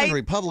think even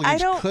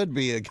Republicans could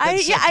be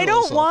against sexual I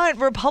don't assault. want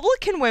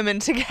Republican women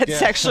to get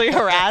sexually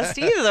harassed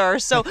either.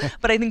 So,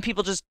 but I think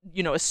people just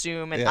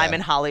assume, and I'm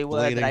in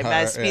Hollywood, and I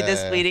must be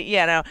this bleeding,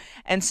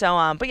 and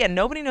so but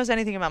nobody knows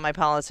anything about my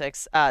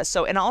politics.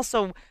 And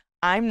also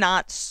I'm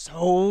not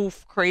so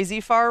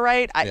crazy far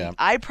right.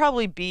 I'd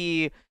probably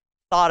be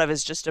thought of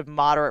as just a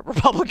moderate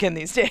Republican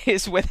these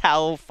days with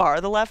how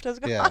far the left has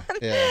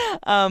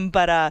gone.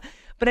 But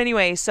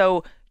anyway,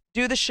 so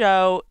do the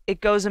show.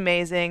 It goes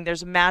amazing.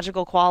 There's a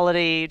magical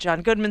quality.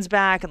 John Goodman's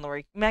back and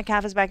Laurie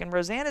Metcalf is back, and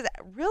Roseanne is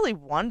really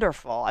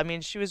wonderful. I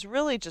mean, she was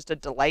really just a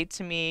delight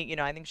to me.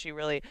 I think she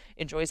really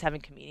enjoys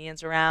having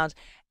comedians around.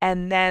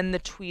 And then the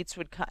tweets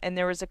would come, and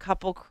there was a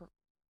couple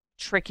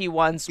tricky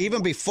ones.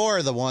 Even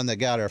before the one that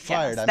got her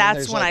fired. Yes,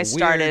 that's when I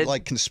started. Weird,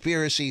 like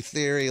conspiracy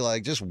theory,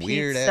 like just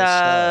weird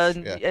ass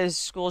stuff.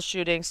 School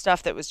shooting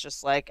stuff that was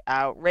just like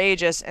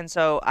outrageous. And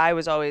so I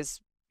was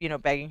always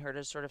begging her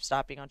to sort of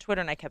stop being on Twitter,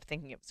 and I kept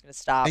thinking it was going to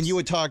stop. And you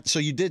would talk, so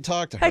you did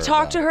talk to her. I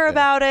talked to her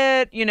about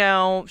it.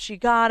 She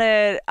got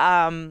it.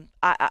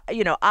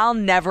 I'll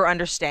never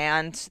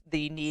understand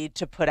the need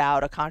to put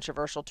out a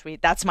controversial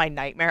tweet. That's my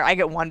nightmare. I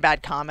get one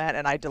bad comment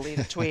and I delete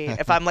a tweet.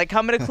 If I'm like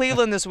coming to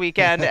Cleveland this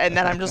weekend, and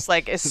then I'm just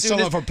like, as soon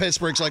someone as from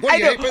Pittsburgh's like, what,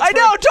 you hate Pittsburgh? I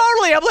know,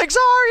 totally. I'm like,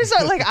 sorry.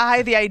 So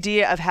like, the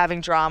idea of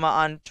having drama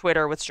on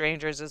Twitter with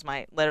strangers is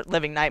my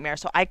living nightmare.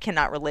 So I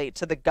cannot relate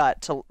to the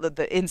gut, to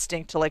the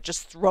instinct to like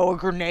just throw a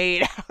grenade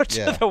out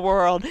to the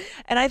world.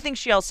 And I think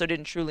she also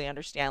didn't truly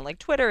understand. Like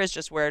Twitter is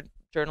just where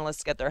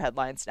journalists get their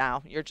headlines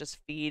now. You're just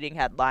feeding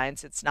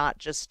headlines. It's not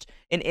just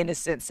an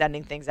innocent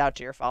sending things out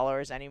to your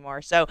followers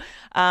anymore. So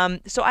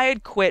so I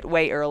had quit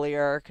way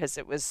earlier because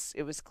it was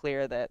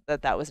clear that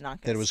was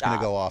not going to That it was going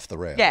to go off the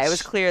rails. Yeah, it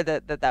was clear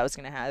that was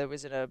going to happen. It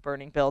was in a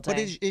burning building.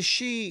 But is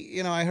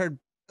she, I heard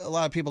a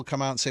lot of people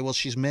come out and say, well,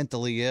 she's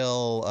mentally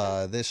ill,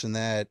 this and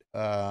that.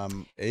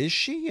 Is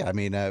she? I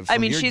mean,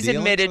 she's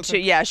admitted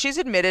to, she's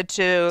admitted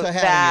to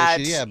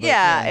that. Issue,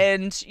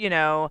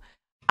 and,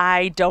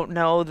 I don't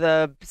know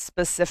the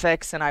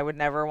specifics, and I would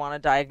never want to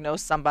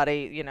diagnose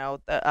somebody,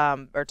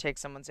 or take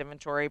someone's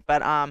inventory.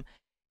 But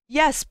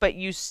yes, but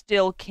you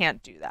still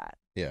can't do that.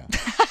 Yeah.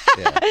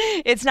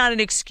 It's not an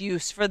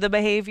excuse for the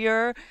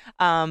behavior,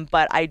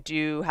 but I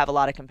do have a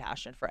lot of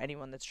compassion for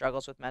anyone that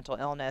struggles with mental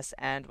illness,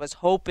 and was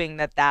hoping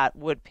that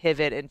would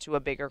pivot into a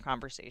bigger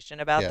conversation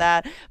about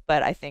that.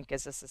 But I think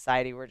as a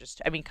society,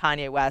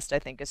 Kanye West, I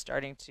think, is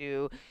starting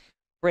to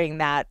bring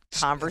that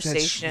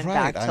conversation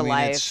back to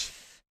life.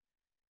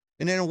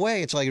 And in a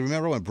way, it's like,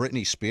 remember when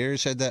Britney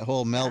Spears had that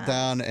whole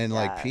meltdown, and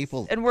like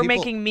people, and we're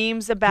making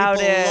memes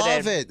about it. People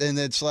love it, and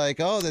it's like,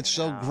 oh, that's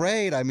so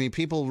great. I mean,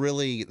 people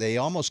really, they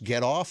almost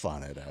get off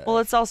on it. Well,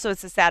 it's the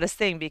saddest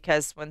thing,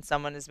 because when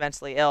someone is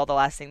mentally ill, the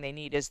last thing they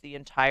need is the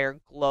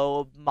entire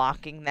globe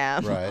mocking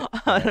them,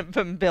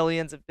 from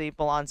billions of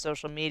people on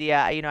social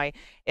media.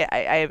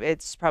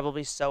 It's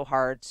probably so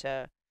hard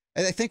to.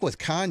 And I think with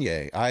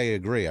Kanye, I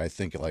agree. I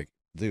think like,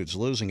 dude's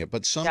losing it,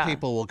 but some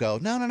people will go,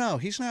 no,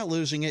 he's not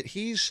losing it.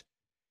 He's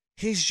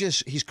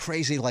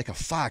crazy like a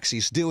fox.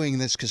 He's doing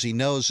this because he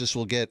knows this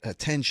will get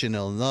attention.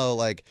 He'll know,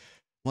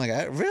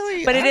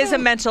 really? But it is a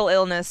mental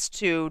illness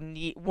to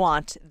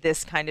want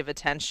this kind of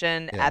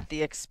attention at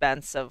the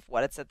expense of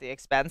what it's at the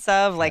expense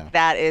of.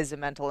 That is a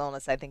mental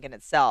illness, I think, in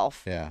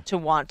itself. Yeah. To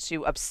want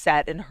to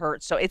upset and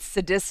hurt. So it's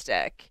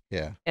sadistic.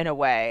 Yeah. In a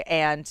way,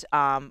 and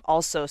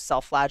also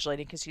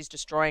self-flagellating, because he's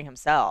destroying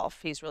himself.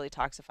 He's really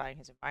toxifying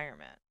his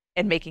environment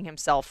and making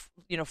himself,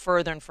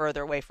 further and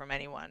further away from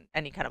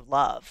any kind of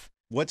love.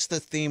 What's the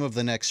theme of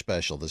the next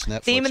special? This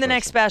Netflix theme of the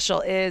next special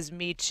is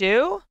Me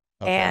Too.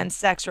 and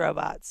sex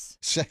robots.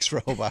 Sex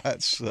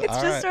robots.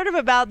 It's just sort of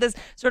about this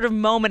sort of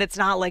moment. It's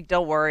not like,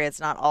 don't worry, it's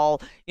not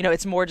all,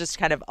 it's more just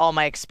kind of all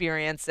my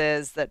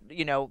experiences that,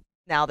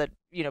 now that,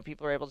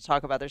 people are able to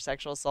talk about their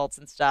sexual assaults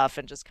and stuff,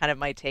 and just kind of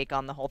my take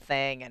on the whole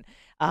thing. And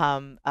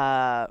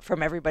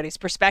from everybody's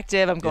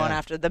perspective, I'm going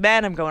after the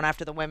men, I'm going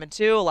after the women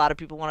too. A lot of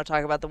people want to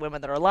talk about the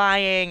women that are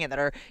lying and that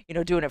are,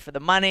 doing it for the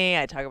money.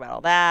 I talk about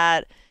all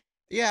that.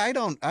 Yeah, I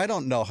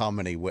don't know how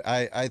many.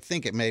 I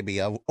think it may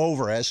be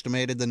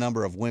overestimated the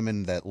number of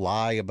women that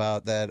lie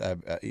about that.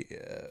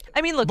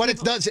 I mean, look, but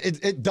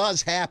it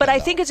does happen. But I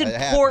think it's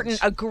important.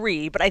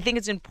 Agree, but I think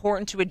it's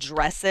important to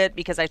address it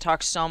because I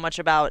talk so much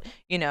about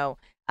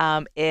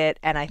it,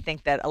 and I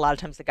think that a lot of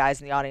times the guys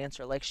in the audience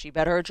are like, she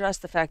better address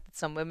the fact that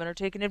some women are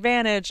taking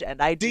advantage,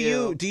 and I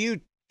do. Do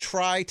you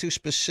try to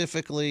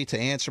specifically, to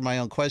answer my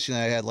own question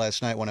that I had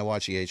last night when I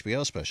watched the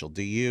HBO special?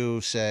 Do you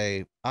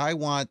say, I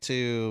want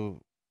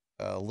to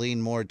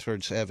lean more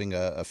towards having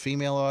a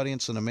female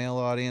audience than a male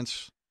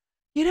audience?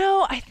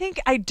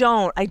 I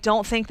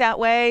don't think that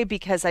way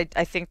because I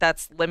think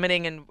that's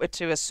limiting and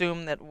to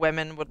assume that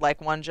women would like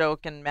one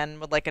joke and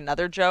men would like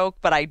another joke.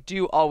 But I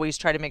do always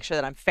try to make sure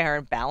that I'm fair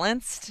and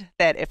balanced,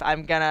 that if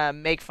I'm going to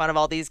make fun of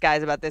all these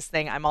guys about this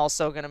thing, I'm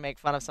also going to make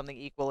fun of something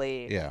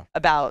equally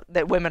about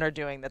that women are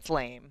doing that's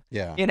lame.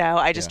 Yeah.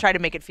 I just try to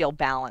make it feel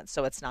balanced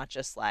so it's not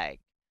just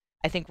like,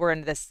 I think we're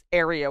in this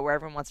area where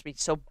everyone wants to be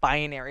so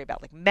binary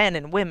about like men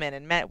and women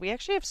and men. We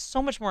actually have so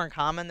much more in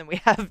common than we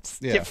have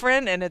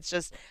different. And it's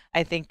just,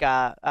 I think,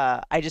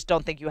 I just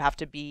don't think you have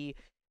to be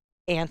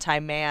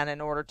anti-man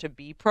in order to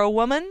be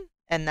pro-woman.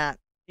 And that,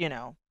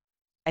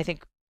 I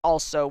think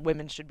also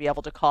women should be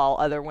able to call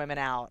other women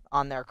out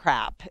on their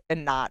crap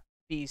and not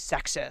be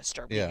sexist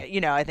or,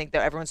 I think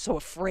that everyone's so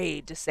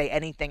afraid to say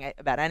anything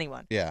about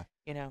anyone. Yeah.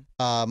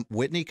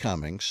 Whitney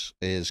Cummings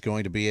is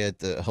going to be at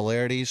the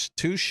Hilarities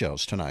 2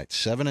 shows tonight,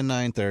 7 and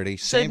 9:30.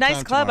 It's a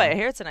nice club. I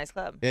hear it's a nice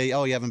club. Yeah.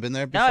 Oh, you haven't been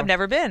there before? No, I've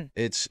never been.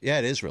 It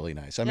is really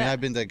nice. I mean, I've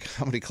been to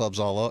comedy clubs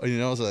all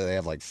over. So they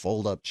have like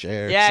fold-up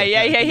chairs. Yeah.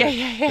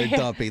 They're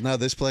dumpy. No,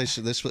 this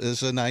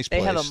is a nice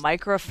place. They have a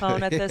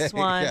microphone at this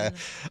one.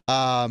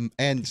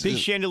 And big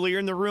chandelier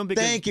in the room.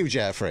 Thank you,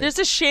 Jeffrey. There's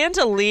a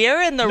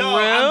chandelier in the room. No,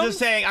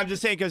 I'm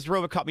just saying because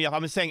Rover cut me off.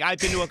 I'm just saying I've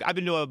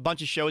been to a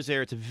bunch of shows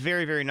there. It's a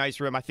very, very nice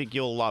room. I think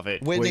you'll love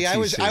it. Whitney, I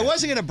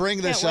wasn't going to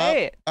bring this up.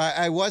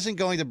 I wasn't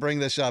going to bring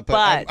this up,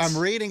 but I'm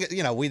reading it.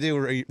 We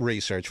do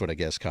research when a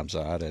guest comes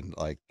on, and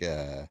like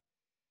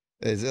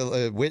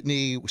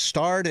Whitney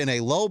starred in a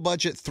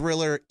low-budget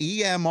thriller,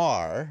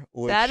 EMR.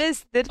 That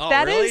is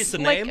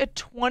like a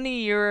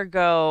 20-year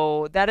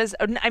ago. That is,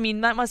 I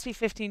mean, that must be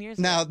 15 years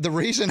ago. Now, the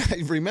reason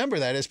I remember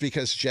that is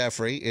because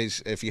Jeffrey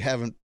is, if you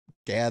haven't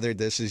gathered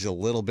this, is a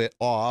little bit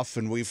off,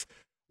 and we've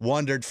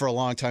wondered for a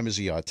long time, is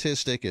he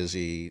autistic? Is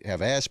he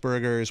have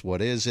Asperger's?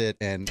 What is it?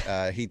 And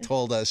he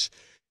told us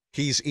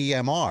he's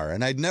EMR.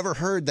 And I'd never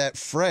heard that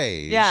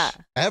phrase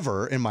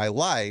ever in my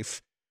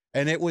life.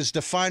 And it was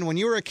defined when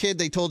you were a kid,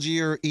 they told you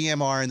you're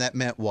EMR, and that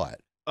meant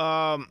what?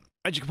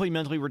 Educably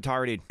mentally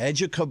retarded.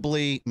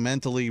 Educably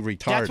mentally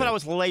retarded. That's what I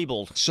was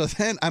labeled. So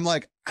then I'm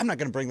like, I'm not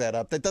going to bring that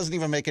up. That doesn't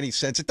even make any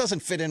sense. It doesn't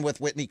fit in with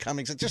Whitney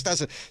Cummings. It just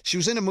doesn't. She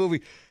was in a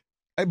movie.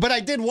 But I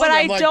did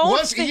wonder,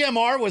 was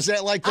EMR, was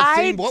that like the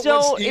theme? What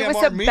was EMR It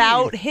was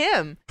about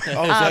him. His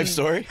life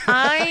story?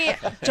 I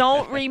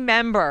don't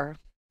remember.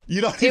 You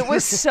don't It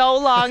was so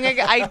long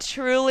ago. I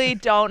truly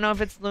don't know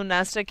if it's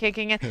Lunesta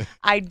kicking in.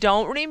 I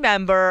don't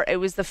remember. It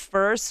was the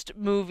first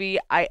movie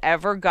I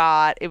ever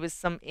got. It was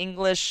some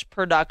English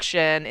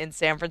production in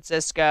San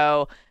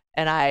Francisco,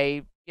 and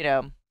I,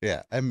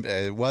 yeah,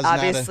 it was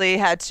obviously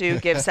had to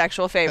give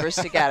sexual favors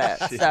to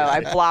get it, so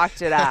I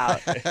blocked it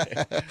out.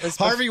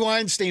 Harvey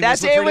Weinstein.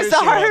 That's it. Was the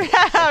Harvey.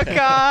 Oh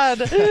God.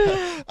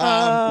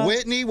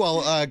 Whitney,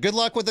 well, good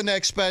luck with the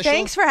next special.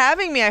 Thanks for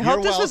having me. I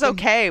hope this was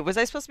okay. Was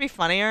I supposed to be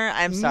funnier?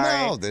 I'm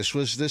sorry. No, this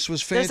was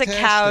fantastic. There's a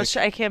couch.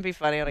 I can't be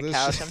funny on a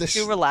couch. I'm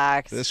too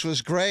relaxed. This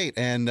was great,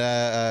 and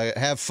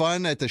have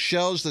fun at the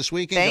shows this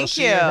weekend. Thank Go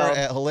see her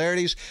at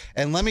Hilarities,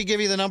 and let me give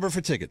you the number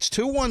for tickets: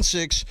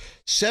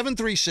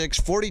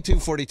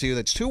 216-736-4242.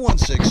 That's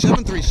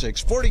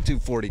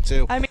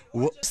 216-736-4242. I mean,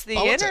 it's the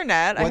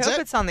internet. I hope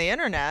it's on the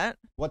internet.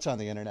 What's on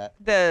the internet?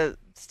 The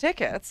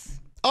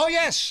tickets. Oh,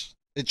 yes.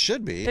 It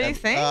should be. Do you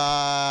think?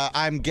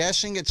 I'm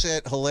guessing it's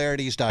at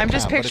hilarities.com. I'm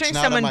just picturing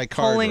someone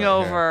pulling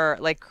over,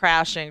 like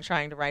crashing,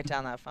 trying to write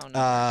down that phone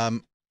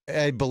number.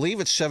 I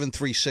believe it's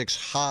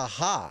 736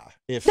 ha.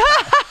 If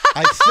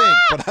I think,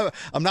 but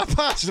I'm not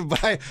positive,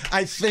 but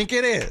I think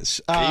it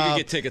is. You can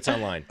get tickets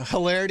online.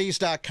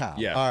 Hilarities.com.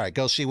 Yeah. All right,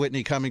 go see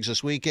Whitney Cummings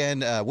this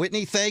weekend.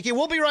 Whitney, thank you.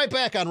 We'll be right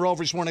back on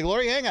Rover's Morning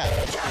Glory. Hang on.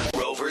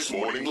 Rover's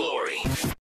Morning Glory.